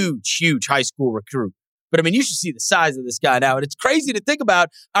huge high school recruit. But, I mean, you should see the size of this guy now. And it's crazy to think about.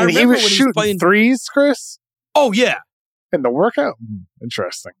 I remember he was when shooting he was playing threes, Chris? Oh, yeah. In the workout?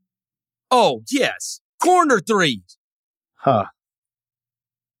 Interesting. Oh, yes. Corner threes. Huh.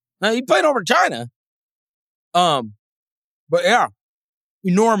 Now, he played over in China. But, yeah.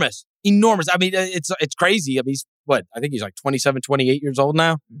 Enormous. I mean, it's crazy. I mean, he's, I think he's 27, 28 years old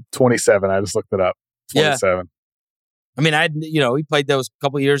now. 27. I just looked it up. 27. Yeah. I mean, he played those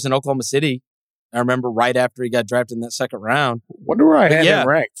couple years in Oklahoma City. I remember right after he got drafted in that second round. Wonder where I had him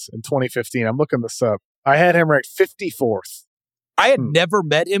ranked in 2015. I'm looking this up. I had him ranked 54th. I had never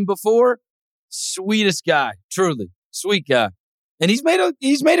met him before. Sweetest guy, truly sweet guy, and he's made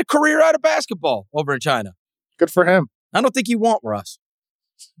a career out of basketball over in China. Good for him. I don't think he want Russ.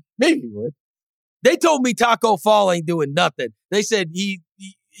 Maybe he would. They told me Taco Fall ain't doing nothing. They said he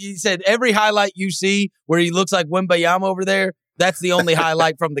said every highlight you see where he looks like Wembayama over there, that's the only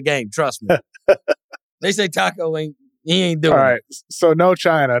highlight from the game. Trust me. They say Taco ain't doing All right, it. so no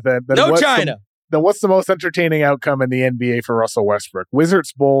China. Then No China. Then what's the most entertaining outcome in the NBA for Russell Westbrook?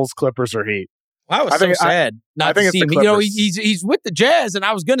 Wizards, Bulls, Clippers, or Heat? I was so sad not to see him. You know, he's with the Jazz, and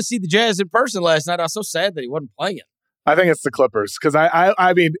I was going to see the Jazz in person last night. I was so sad that he wasn't playing. I think it's the Clippers because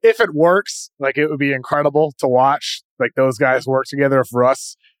I mean, if it works, like it would be incredible to watch like those guys work together. If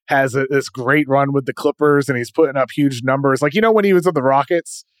Russ has this great run with the Clippers and he's putting up huge numbers, like when he was with the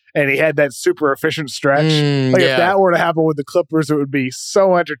Rockets and he had that super efficient stretch, if that were to happen with the Clippers, it would be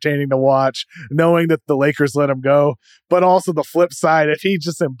so entertaining to watch, knowing that the Lakers let him go. But also the flip side, if he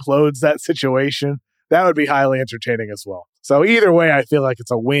just implodes that situation, that would be highly entertaining as well. So either way, I feel like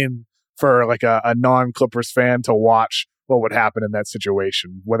it's a win for like a non-Clippers fan to watch what would happen in that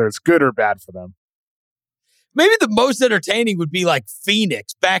situation, whether it's good or bad for them. Maybe the most entertaining would be like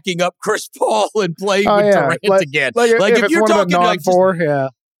Phoenix backing up Chris Paul and playing with Durant again. Like if you're talking like non-4,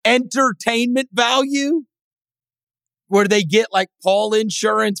 entertainment value, where they get like Paul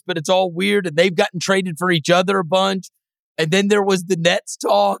insurance, but it's all weird, and they've gotten traded for each other a bunch. And then there was the Nets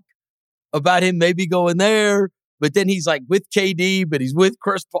talk about him maybe going there, but then he's like with KD, but he's with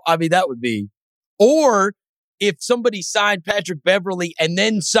Chris Paul. I mean, that would be. Or if somebody signed Patrick Beverley and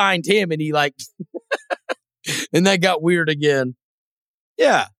then signed him and he like, and that got weird again.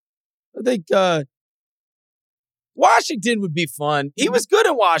 Yeah. I think Washington would be fun. He was good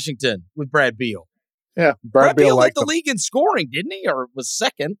in Washington with Brad Beal. Yeah. Brad Beal led the league in scoring, didn't he? Or was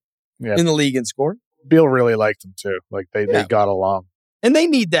second in the league in scoring. Beal really liked him too. Like they got along. And they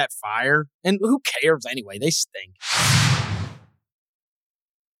need that fire. And who cares anyway? They stink.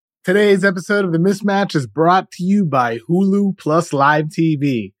 Today's episode of The Mismatch is brought to you by Hulu Plus Live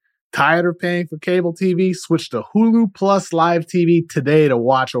TV. Tired of paying for cable TV? Switch to Hulu Plus Live TV today to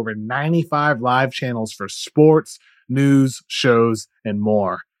watch over 95 live channels for sports, news, shows, and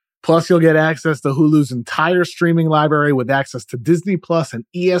more. Plus, you'll get access to Hulu's entire streaming library with access to Disney Plus and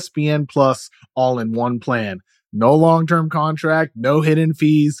ESPN Plus all in one plan. No long-term contract, no hidden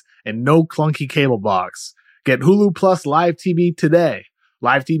fees, and no clunky cable box. Get Hulu Plus Live TV today.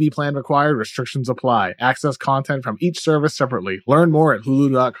 Live TV plan required. Restrictions apply. Access content from each service separately. Learn more at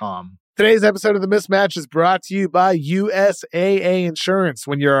hulu.com. Today's episode of The Mismatch is brought to you by USAA Insurance.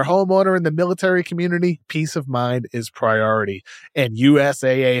 When you're a homeowner in the military community, peace of mind is priority. And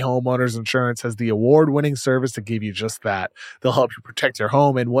USAA Homeowners Insurance has the award-winning service to give you just that. They'll help you protect your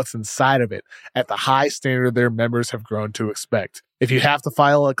home and what's inside of it at the high standard their members have grown to expect. If you have to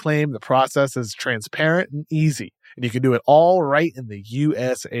file a claim, the process is transparent and easy. And you can do it all right in the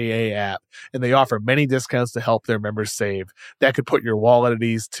USAA app. And they offer many discounts to help their members save. That could put your wallet at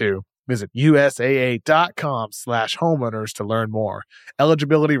ease too. Visit USAA.com/homeowners to learn more.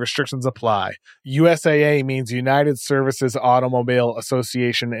 Eligibility restrictions apply. USAA means United Services Automobile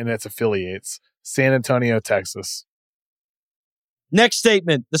Association and its affiliates. San Antonio, Texas. Next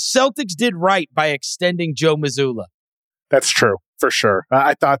statement. The Celtics did right by extending Joe Mazzulla. That's true, for sure.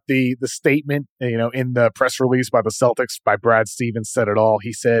 I thought the statement, in the press release by the Celtics by Brad Stevens said it all.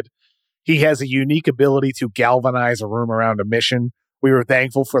 He said he has a unique ability to galvanize a room around a mission. We were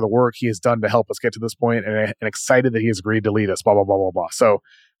thankful for the work he has done to help us get to this point and excited that he has agreed to lead us, blah, blah, blah, blah, blah. So,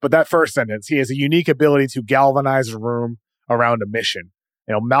 but that first sentence, he has a unique ability to galvanize a room around a mission.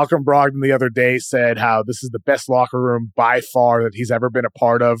 Malcolm Brogdon the other day said how this is the best locker room by far that he's ever been a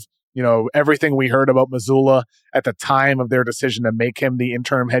part of. Everything we heard about Mazzulla at the time of their decision to make him the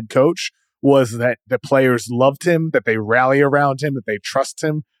interim head coach was that the players loved him, that they rally around him, that they trust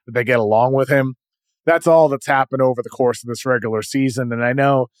him, that they get along with him. That's all that's happened over the course of this regular season. And I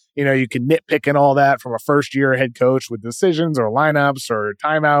know, you can nitpick and all that from a first-year head coach with decisions or lineups or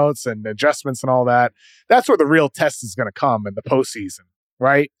timeouts and adjustments and all that. That's where the real test is going to come in the postseason,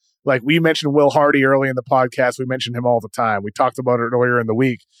 right? Like we mentioned Will Hardy early in the podcast. We mentioned him all the time. We talked about it earlier in the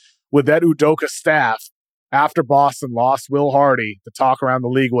week. With that Udoka staff, after Boston lost Will Hardy, the talk around the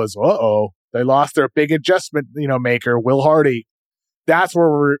league was, they lost their big adjustment, maker, Will Hardy. That's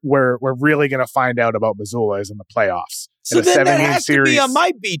where we're really going to find out about Mazzulla is in the playoffs. So then that has series.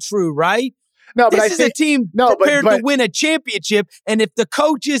 Might be true, right? No, but this is a team prepared to win a championship, and if the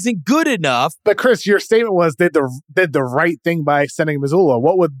coach isn't good enough. But Chris, your statement was did the right thing by extending Mazzulla.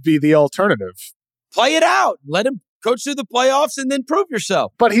 What would be the alternative? Play it out. Let him coach through the playoffs and then prove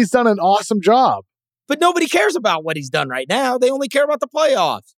yourself. But he's done an awesome job. But nobody cares about what he's done right now. They only care about the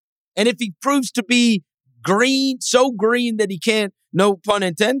playoffs. And if he proves to be so green that he can't, no pun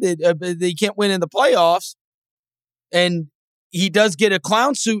intended, that he can't win in the playoffs, and he does get a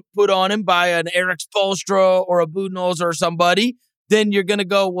clown suit put on him by an Eric Spoelstra or a Budenholzer or somebody, then you're going to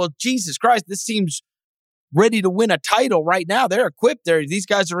go, well, Jesus Christ, this team's ready to win a title right now. They're equipped. These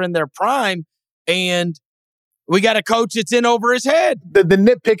guys are in their prime, and we got a coach that's in over his head. The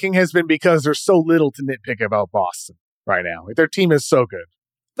nitpicking has been because there's so little to nitpick about Boston right now. Their team is so good.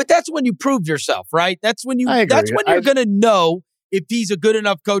 But that's when you prove yourself, right? That's when you're going to know if he's a good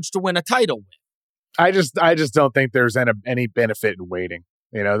enough coach to win a title with. I just don't think there's any benefit in waiting.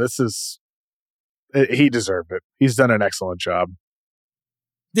 He deserved it. He's done an excellent job.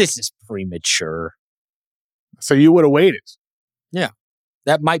 This is premature. So you would have waited. Yeah,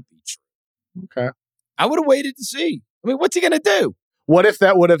 that might be true. Okay. I would have waited to see. I mean, what's he going to do? What if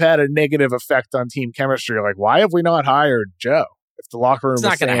that would have had a negative effect on team chemistry? Like, why have we not hired Joe? If the locker room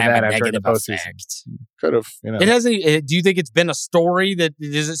was saying that after the postseason, could have. It hasn't. Do you think it's been a story that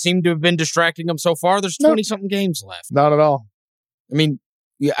does it seem to have been distracting them so far? There's 20-something games left. Not at all. I mean,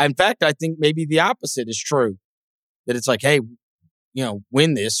 yeah. In fact, I think maybe the opposite is true. That it's like, hey,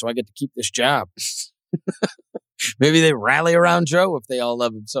 win this, so I get to keep this job. Maybe they rally around Joe if they all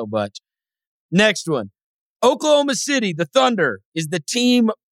love him so much. Next one, Oklahoma City, the Thunder is the team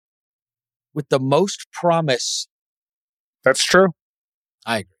with the most promise. That's true.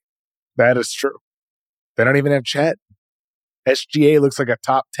 I agree. That is true. They don't even have Chet. SGA looks like a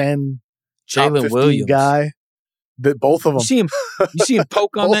top 10, top 15 Williams guy. Both of them. You see him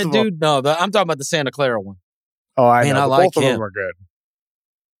poke on that dude? No, I'm talking about the Santa Clara one. Oh, I know. I like both him. of them are good.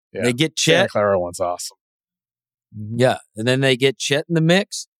 Yeah. They get Chet. Santa Clara one's awesome. Yeah, and then they get Chet in the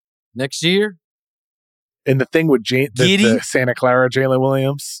mix next year. And the thing with the Santa Clara Jalen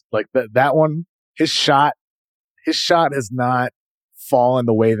Williams, like that one, his shot has not fallen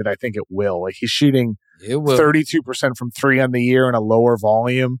the way that I think it will. Like he's shooting 32% from three on the year in a lower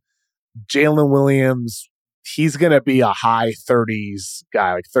volume. Jalen Williams, he's going to be a high 30s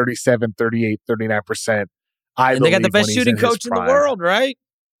guy, like 37, 38, 39%. And they got the best shooting coach in the world, right?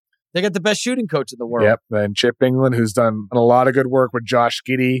 They got the best shooting coach in the world. Yep. And Chip England, who's done a lot of good work with Josh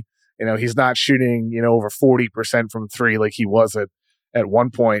Giddey. He's not shooting, over 40% from three like he was at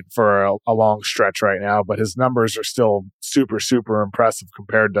one point for a long stretch right now, but his numbers are still super, super impressive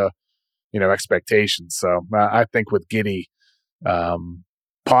compared to, expectations. So I think with Giddey,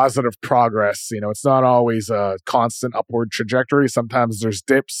 positive progress, it's not always a constant upward trajectory. Sometimes there's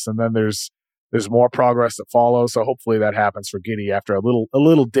dips and then there's more progress that follows. So hopefully that happens for Giddey after a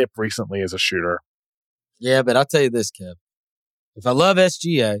little dip recently as a shooter. Yeah, but I'll tell you this, Kev. If I love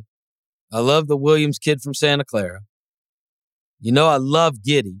SGA, I love the Williams kid from Santa Clara. I love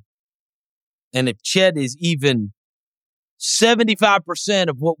Giddey. And if Chet is even 75%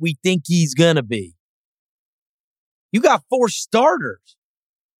 of what we think he's going to be, you got 4 starters.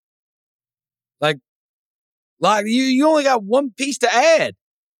 Like you only got one piece to add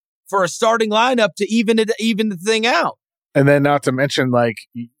for a starting lineup to even the thing out. And then not to mention like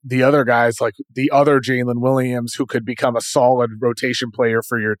the other guys, like the other Jalen Williams who could become a solid rotation player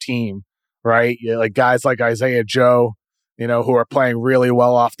for your team, right? Like guys like Isaiah Joe, who are playing really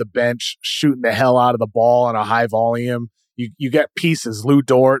well off the bench, shooting the hell out of the ball on a high volume. You get pieces. Lou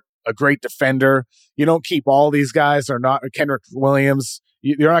Dort, a great defender. You don't keep all these guys, or not Kendrick Williams.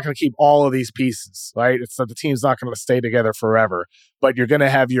 You're not going to keep all of these pieces, right? The team's not going to stay together forever, but you're going to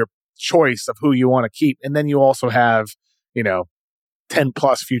have your choice of who you want to keep. And then you also have, 10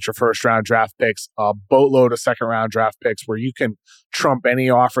 plus future first round draft picks, a boatload of second round draft picks where you can trump any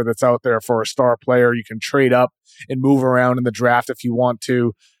offer that's out there for a star player. You can trade up and move around in the draft if you want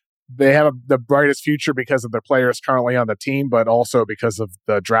to. They have the brightest future because of the players currently on the team, but also because of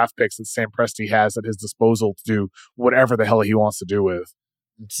the draft picks that Sam Presti has at his disposal to do whatever the hell he wants to do with.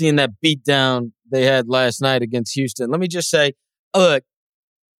 Seeing that beatdown they had last night against Houston, let me just say, look,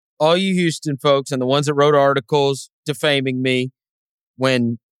 all you Houston folks and the ones that wrote articles defaming me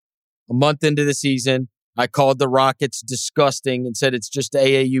when a month into the season, I called the Rockets disgusting and said it's just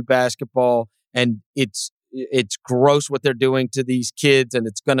AAU basketball and it's gross what they're doing to these kids and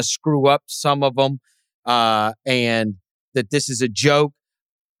it's going to screw up some of them and that this is a joke.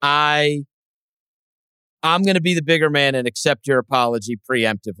 I'm going to be the bigger man and accept your apology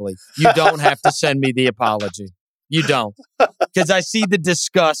preemptively. You don't have to send me the apology. You don't. Because I see the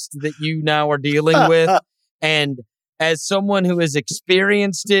disgust that you now are dealing with. And as someone who has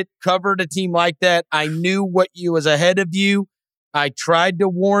experienced it, covered a team like that, I knew what was ahead of you. I tried to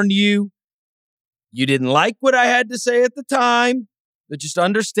warn you. You didn't like what I had to say at the time, but just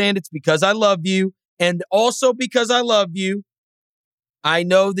understand it's because I love you. And also because I love you, I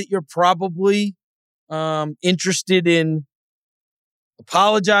know that you're probably interested in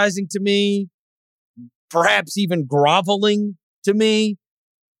apologizing to me, perhaps even groveling to me,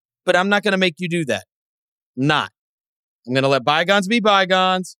 but I'm not going to make you do that. I'm not. I'm going to let bygones be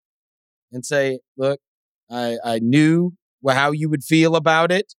bygones and say, look, I knew how you would feel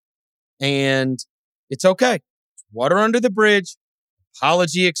about it, and it's okay. Water under the bridge.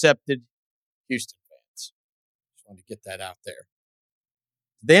 Apology accepted. Houston fans. Just wanted to get that out there.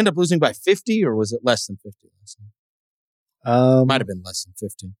 Did they end up losing by 50, or was it less than 50 last night? Might have been less than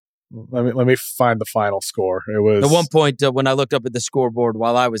 50. Let me find the final score. It was at one point when I looked up at the scoreboard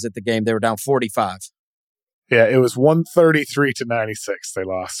while I was at the game, they were down 45. Yeah, it was 133-96. They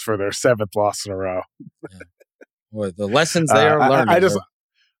lost for their 7th loss in a row. Yeah. Well, the lessons they are learning.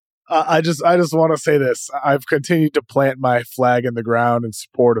 I just want to say this. I've continued to plant my flag in the ground in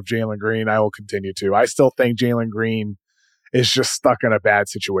support of Jalen Green. I will continue to. I still think Jalen Green is just stuck in a bad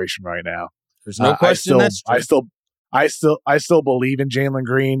situation right now. There's no question that's true. I still believe in Jalen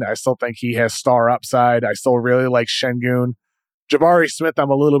Green. I still think he has star upside. I still really like Şengün. Jabari Smith, I'm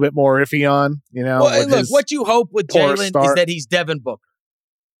a little bit more iffy on. Well, look, what you hope with Jalen is that he's Devin Booker.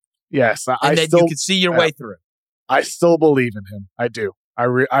 Yes, and that you can see your way through. I still believe in him. I do. I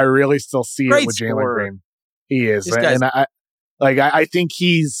really still see it with Jalen Green. He is, and I think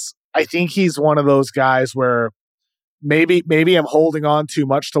he's one of those guys where maybe I'm holding on too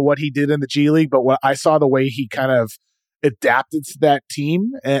much to what he did in the G League, but what I saw the way he kind of adapted to that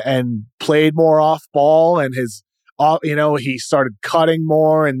team and played more off ball, and he started cutting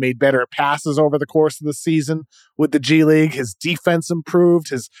more and made better passes over the course of the season with the G League. His defense improved.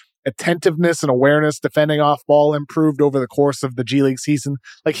 His attentiveness and awareness defending off ball improved over the course of the G League season.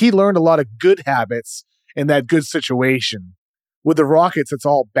 Like, he learned a lot of good habits in that good situation. With the Rockets, it's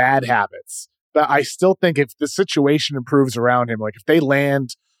all bad habits. But I still think if the situation improves around him, like if they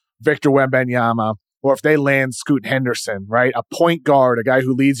land Victor Wembanyama or if they land Scoot Henderson, right? A point guard, a guy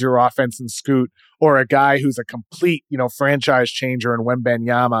who leads your offense in Scoot, or a guy who's a complete, franchise changer in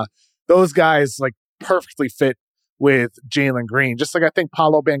Wembanyama, those guys like perfectly fit with Jalen Green, just like I think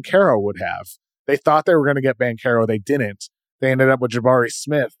Paolo Banchero would have. They thought they were going to get Banchero. They didn't. They ended up with Jabari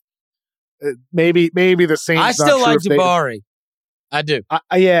Smith. Maybe the same. I still like Jabari. I do.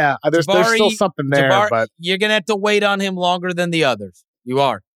 There's still something there. But you're going to have to wait on him longer than the others. You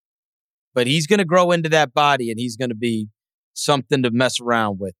are. But he's going to grow into that body, and he's going to be something to mess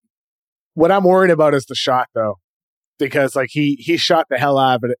around with. What I'm worried about is the shot, though, because like he shot the hell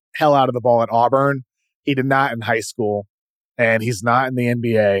out of the ball at Auburn. He did not in high school, and he's not in the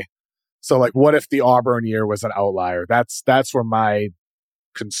NBA. So, like, what if the Auburn year was an outlier? That's where my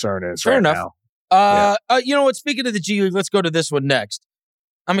concern is. Fair right enough. Now. You know what? Speaking of the G League, let's go to this one next.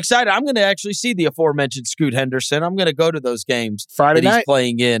 I'm excited. I'm going to actually see the aforementioned Scoot Henderson. I'm going to go to those games Friday that night. He's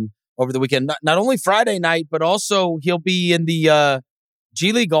playing in over the weekend. Not only Friday night, but also he'll be in the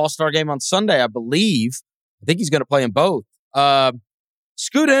G League All-Star game on Sunday, I believe. I think he's going to play in both.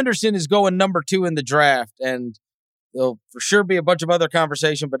 Scoot Henderson is going number 2 in the draft, and there'll for sure be a bunch of other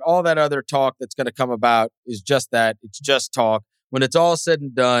conversation, but all that other talk that's going to come about is just that. It's just talk. When it's all said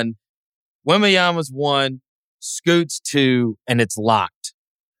and done, Wembanyama's 1, Scoot's 2, and it's locked.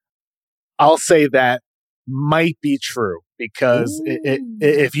 I'll say that might be true because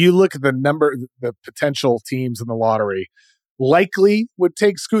if you look at the potential teams in the lottery, likely would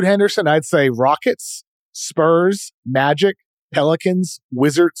take Scoot Henderson. I'd say Rockets, Spurs, Magic, Pelicans,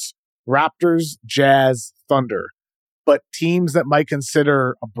 Wizards, Raptors, Jazz, Thunder. But teams that might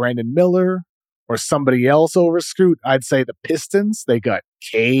consider a Brandon Miller or somebody else over Scoot, I'd say the Pistons. They got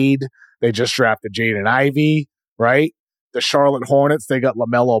Cade. They just drafted Jaden Ivey, right? The Charlotte Hornets, they got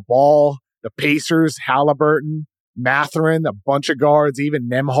LaMelo Ball. The Pacers, Halliburton, Mathurin, a bunch of guards, even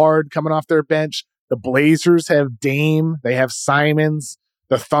Nembhard coming off their bench. The Blazers have Dame. They have Simons.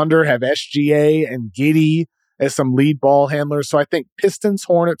 The Thunder have SGA and Giddey as some lead ball handlers. So I think Pistons,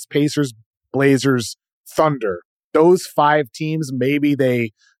 Hornets, Pacers, Blazers, Thunder. Those 5 teams, maybe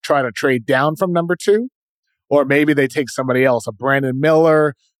they try to trade down from number 2, or maybe they take somebody else, a Brandon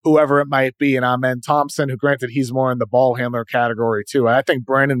Miller, whoever it might be, and Amen Thompson, who granted he's more in the ball handler category too. I think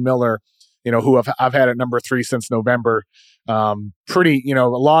Brandon Miller, who I've had at number 3 since November, a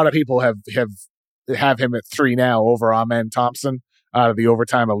lot of people have him at 3 now over Amen Thompson out of the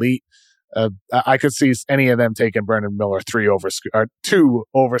overtime elite. I could see any of them taking Brandon Miller 2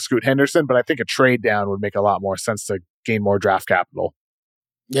 over Scoot Henderson, but I think a trade down would make a lot more sense to gain more draft capital.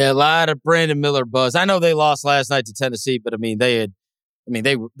 Yeah, a lot of Brandon Miller buzz. I know they lost last night to Tennessee, but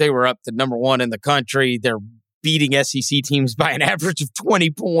they were up to number 1 in the country. They're beating SEC teams by an average of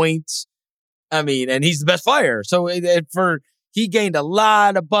 20 points. And he's the best player. So he gained a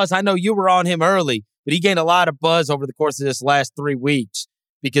lot of buzz. I know you were on him early, but he gained a lot of buzz over the course of this last 3 weeks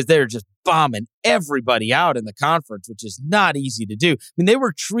because they're just bombing everybody out in the conference, which is not easy to do. I mean, they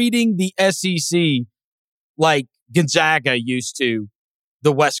were treating the SEC like Gonzaga used to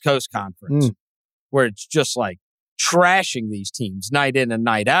the West Coast Conference, where it's just like trashing these teams night in and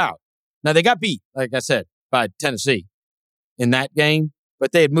night out. Now, they got beat, like I said, by Tennessee in that game,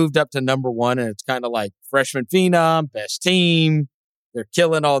 but they had moved up to number one, and it's kind of like freshman phenom, best team. They're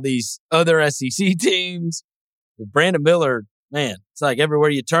killing all these other SEC teams. Brandon Miller, man, it's like everywhere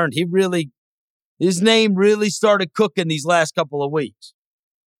you turned, his name really started cooking these last couple of weeks.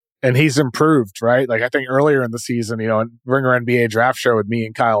 And he's improved, right? Like I think earlier in the season, Ringer NBA draft show with me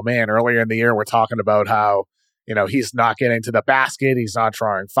and Kyle Mann, earlier in the year, we're talking about how, he's not getting to the basket. He's not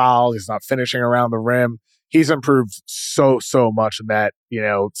drawing fouls. He's not finishing around the rim. He's improved so much in that,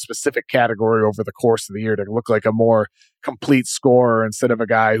 specific category over the course of the year to look like a more complete scorer instead of a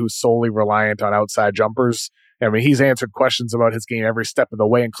guy who's solely reliant on outside jumpers. I mean, he's answered questions about his game every step of the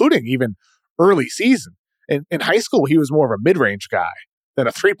way, including even early season. In high school, he was more of a mid-range guy than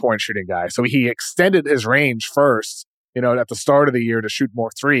a three-point shooting guy. So he extended his range first, at the start of the year to shoot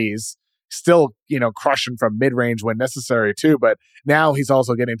more threes. Still, crushing from mid-range when necessary too. But now he's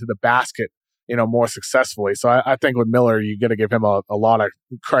also getting to the basket, more successfully. So I think with Miller, you got to give him a lot of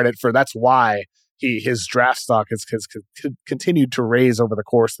credit for that's why his draft stock has continued to raise over the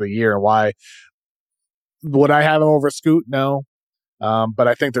course of the year. And why would I have him over Scoot? No. But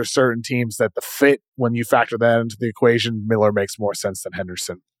I think there's certain teams that the fit, when you factor that into the equation, Miller makes more sense than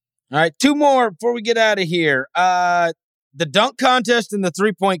Henderson. All right, two more before we get out of here. The dunk contest and the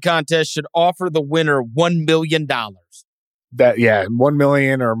three-point contest should offer the winner $1 million. $1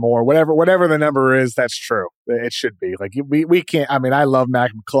 million or more, whatever the number is, that's true. It should be. Like we can't. I mean, I love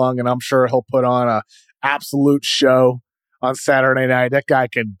Mac McClung, and I'm sure he'll put on a absolute show on Saturday night. That guy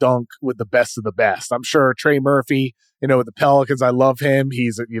can dunk with the best of the best. I'm sure Trey Murphy, with the Pelicans, I love him.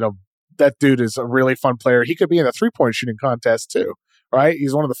 He's, that dude is a really fun player. He could be in a three-point shooting contest too, right?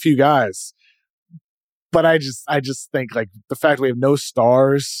 He's one of the few guys. But I just think like the fact we have no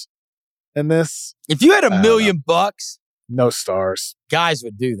stars in this. If you had $1 million bucks, no stars, guys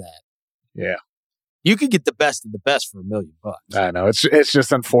would do that. Yeah. You could get the best of the best for $1 million bucks. I know. It's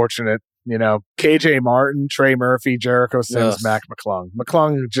just unfortunate. KJ Martin, Trey Murphy, Jericho Sims, Mac McClung.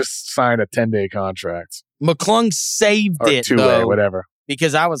 McClung just signed a 10-day contract. McClung saved or it, two-way, though, whatever.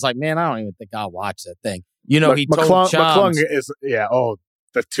 Because I was like, man, I don't even think I'll watch that thing. He told Chums. McClung is,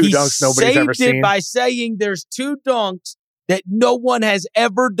 the two dunks nobody's ever seen. He saved it by saying there's two dunks that no one has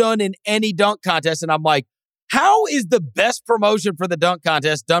ever done in any dunk contest. And I'm like, how is the best promotion for the dunk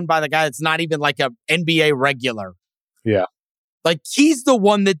contest done by the guy that's not even like a NBA regular? Yeah. Like, he's the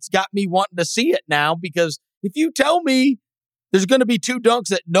one that's got me wanting to see it now, because if you tell me there's going to be two dunks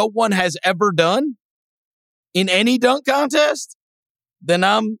that no one has ever done in any dunk contest, then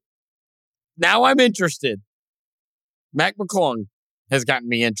I'm interested. Mac McClung has gotten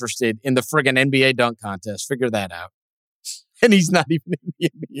me interested in the friggin' NBA dunk contest. Figure that out. And he's not even in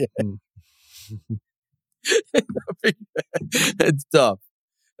the NBA. It's tough.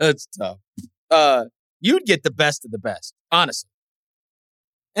 That's tough. You'd get the best of the best, honestly.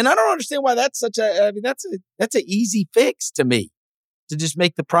 And I don't understand why that's such a. I mean, that's an easy fix to me, to just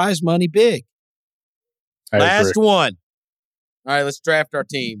make the prize money big. Last one. All right, let's draft our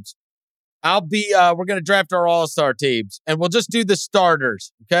teams. We're going to draft our all-star teams, and we'll just do the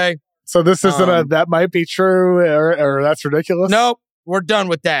starters. Okay. So this isn't that might be true, or that's ridiculous. Nope, we're done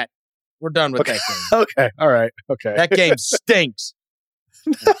with that. We're done with that game. Okay. All right. Okay. That game stinks.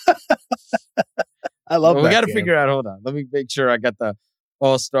 I love that. We got to figure out. Hold on. Let me make sure I got the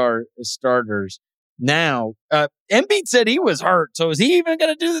all-star starters. Now, Embiid said he was hurt. So is he even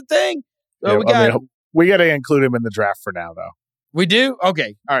going to do the thing? We got to include him in the draft for now, though. We do?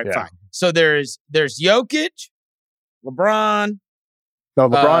 Okay. All right, fine. So there's Jokic, LeBron. No,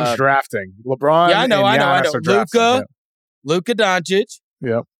 LeBron's drafting. LeBron. Yeah, I know. Luka Doncic.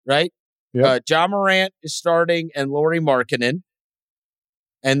 Yep. Right? Yep. Ja Morant is starting, and Lauri Markkanen.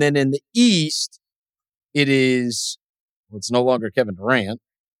 And then in the East, it is, it's no longer Kevin Durant.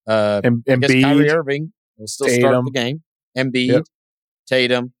 I guess Kyrie Irving will still start the game. Embiid,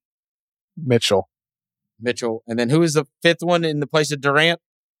 Tatum, Mitchell. And then who is the fifth one in the place of Durant?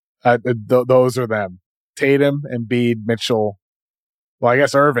 Those are them. Tatum, Embiid, Mitchell. Well, I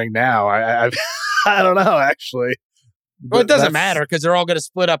guess Irving now. I don't know, actually. Well, it doesn't matter because they're all going to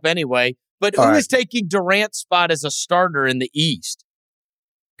split up anyway. But who is taking Durant's spot as a starter in the East?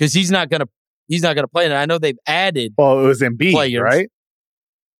 Because he's not going to play. And I know they've added. Well, it was Embiid, players. Right?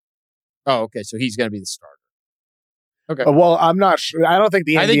 Oh, okay. So he's going to be the starter. Okay. Well, I'm not sure. I don't think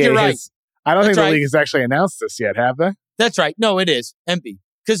the NBA I think you're right. I don't think the league has actually announced this yet, have they? That's right. No, it is Embiid.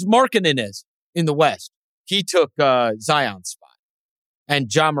 because Markkanen is in the West. He took Zion's spot,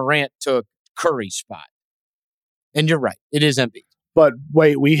 and Ja Morant took Curry's spot. And you're right, it is Embiid. But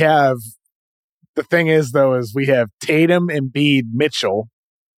wait, we have the thing is though is we have Tatum, Embiid, Mitchell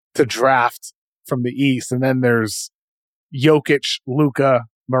to draft from the East, and then there's Jokic, Luka,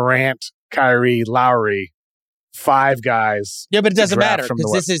 Morant, Kyrie, Lowry. 5 guys. Yeah, but it doesn't matter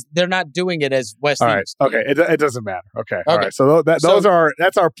because they're not doing it as West East. Right. Okay. It doesn't matter. Okay. All right. So that's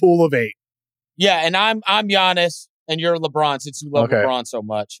our pool of 8. Yeah, and I'm Giannis and you're LeBron since you love LeBron so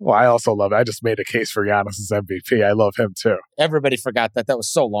much. Well, I also love it. I just made a case for Giannis as MVP. I love him too. Everybody forgot that. That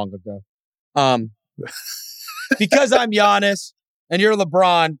was so long ago. Because I'm Giannis and you're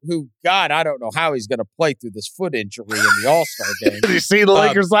LeBron, who, God, I don't know how he's going to play through this foot injury in the All-Star game. Did you see the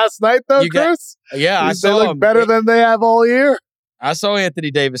Lakers last night, though, Chris? I saw they look better than they have all year. I saw Anthony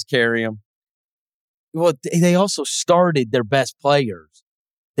Davis carry him. Well, they also started their best players.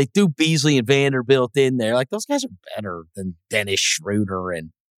 They threw Beasley and Vanderbilt in there. Like, those guys are better than Dennis Schroeder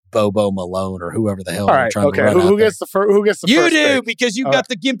and Bobo Malone or whoever the hell all right, trying to run who gets the first? Who gets the you first? You do, pick? because you got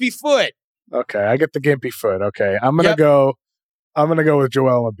the gimpy foot. Okay, I get the gimpy foot. Okay, I'm gonna go with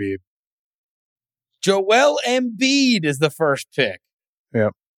Joel Embiid. Joel Embiid is the first pick.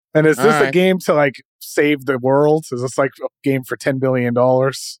 Yep. And is this a game to like save the world? Is this like a game for $10 billion?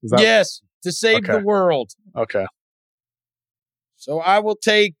 Yes, to save the world. Okay. So I will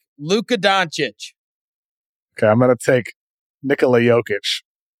take Luka Doncic. Okay, I'm gonna take Nikola Jokic.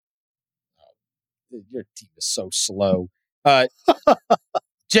 Your team is so slow.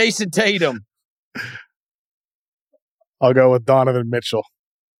 Jason Tatum. I'll go with Donovan Mitchell.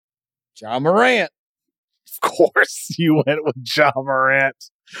 Ja Morant. Of course, you went with Ja Morant.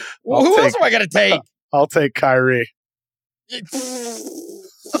 Well, who else am I going to take? I'll take Kyrie.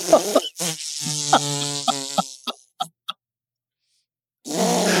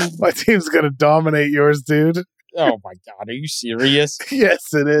 My team's going to dominate yours, dude. Oh, my God. Are you serious?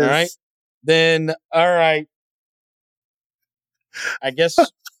 Yes, it is. All right. Then, all right. I guess.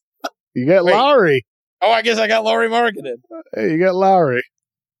 You got Lowry. Oh, I guess I got Lauri Markkanen. Hey, you got Lowry.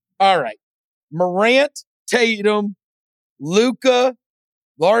 All right. Morant, Tatum, Luka,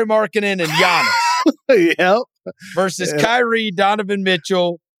 Lauri Markkanen, and Giannis. Yep. Versus Kyrie, Donovan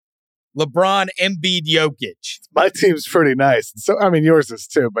Mitchell, LeBron, Embiid, Jokic. My team's pretty nice. So, I mean, yours is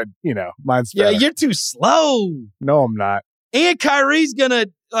too, but, mine's better. Yeah, you're too slow. No, I'm not. And Kyrie's going to,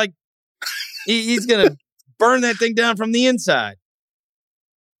 he's going to burn that thing down from the inside.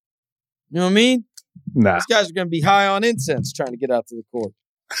 You know what I mean? Nah. These guys are going to be high on incense trying to get out to the court.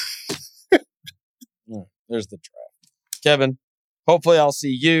 Right, there's the draft. Kevin, hopefully I'll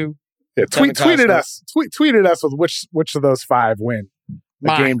see you. Yeah, tweeted us. Tweeted us with which of those 5 win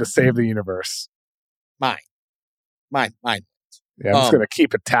the game to save the universe. Mine. Yeah, I'm just going to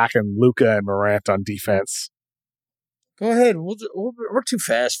keep attacking Luka and Morant on defense. Go ahead. We're too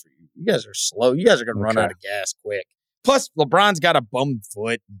fast for you. You guys are slow. You guys are going to run out of gas quick. Plus, LeBron's got a bum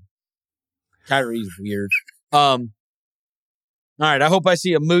foot. Kyrie's weird. All right. I hope I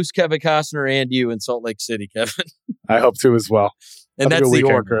see a Moose, Kevin Costner, and you in Salt Lake City, Kevin. I hope to as well. And that's the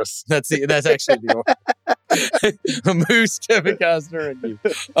order. Chris. That's actually the order. A Moose, Kevin Costner, and you.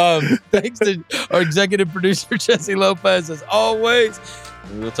 Thanks to our executive producer, Jesse Lopez, as always.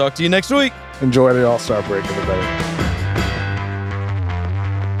 We'll talk to you next week. Enjoy the All-Star break, everybody.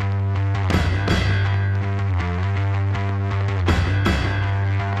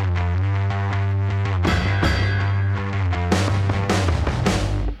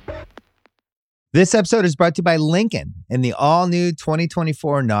 This episode is brought to you by Lincoln and the all-new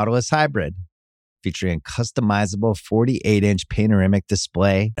 2024 Nautilus Hybrid, featuring customizable 48-inch panoramic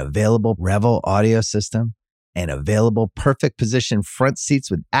display, available Revel audio system, and available perfect position front seats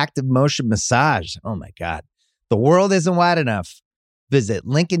with active motion massage. Oh my God. The world isn't wide enough. Visit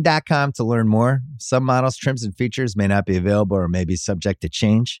Lincoln.com to learn more. Some models, trims, and features may not be available or may be subject to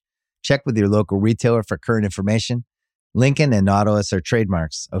change. Check with your local retailer for current information. Lincoln and Nautilus are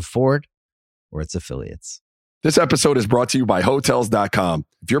trademarks of Ford or its affiliates. This episode is brought to you by Hotels.com.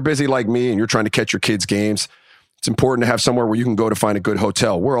 If you're busy like me and you're trying to catch your kids' games, it's important to have somewhere where you can go to find a good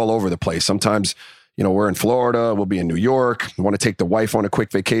hotel. We're all over the place. Sometimes, we're in Florida, we'll be in New York. We want to take the wife on a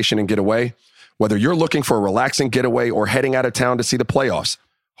quick vacation and get away. Whether you're looking for a relaxing getaway or heading out of town to see the playoffs,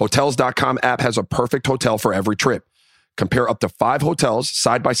 Hotels.com app has a perfect hotel for every trip. Compare up to 5 hotels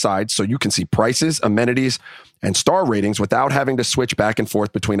side by side so you can see prices, amenities, and star ratings without having to switch back and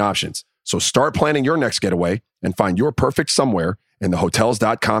forth between options. So start planning your next getaway and find your perfect somewhere in the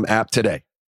Hotels.com app today.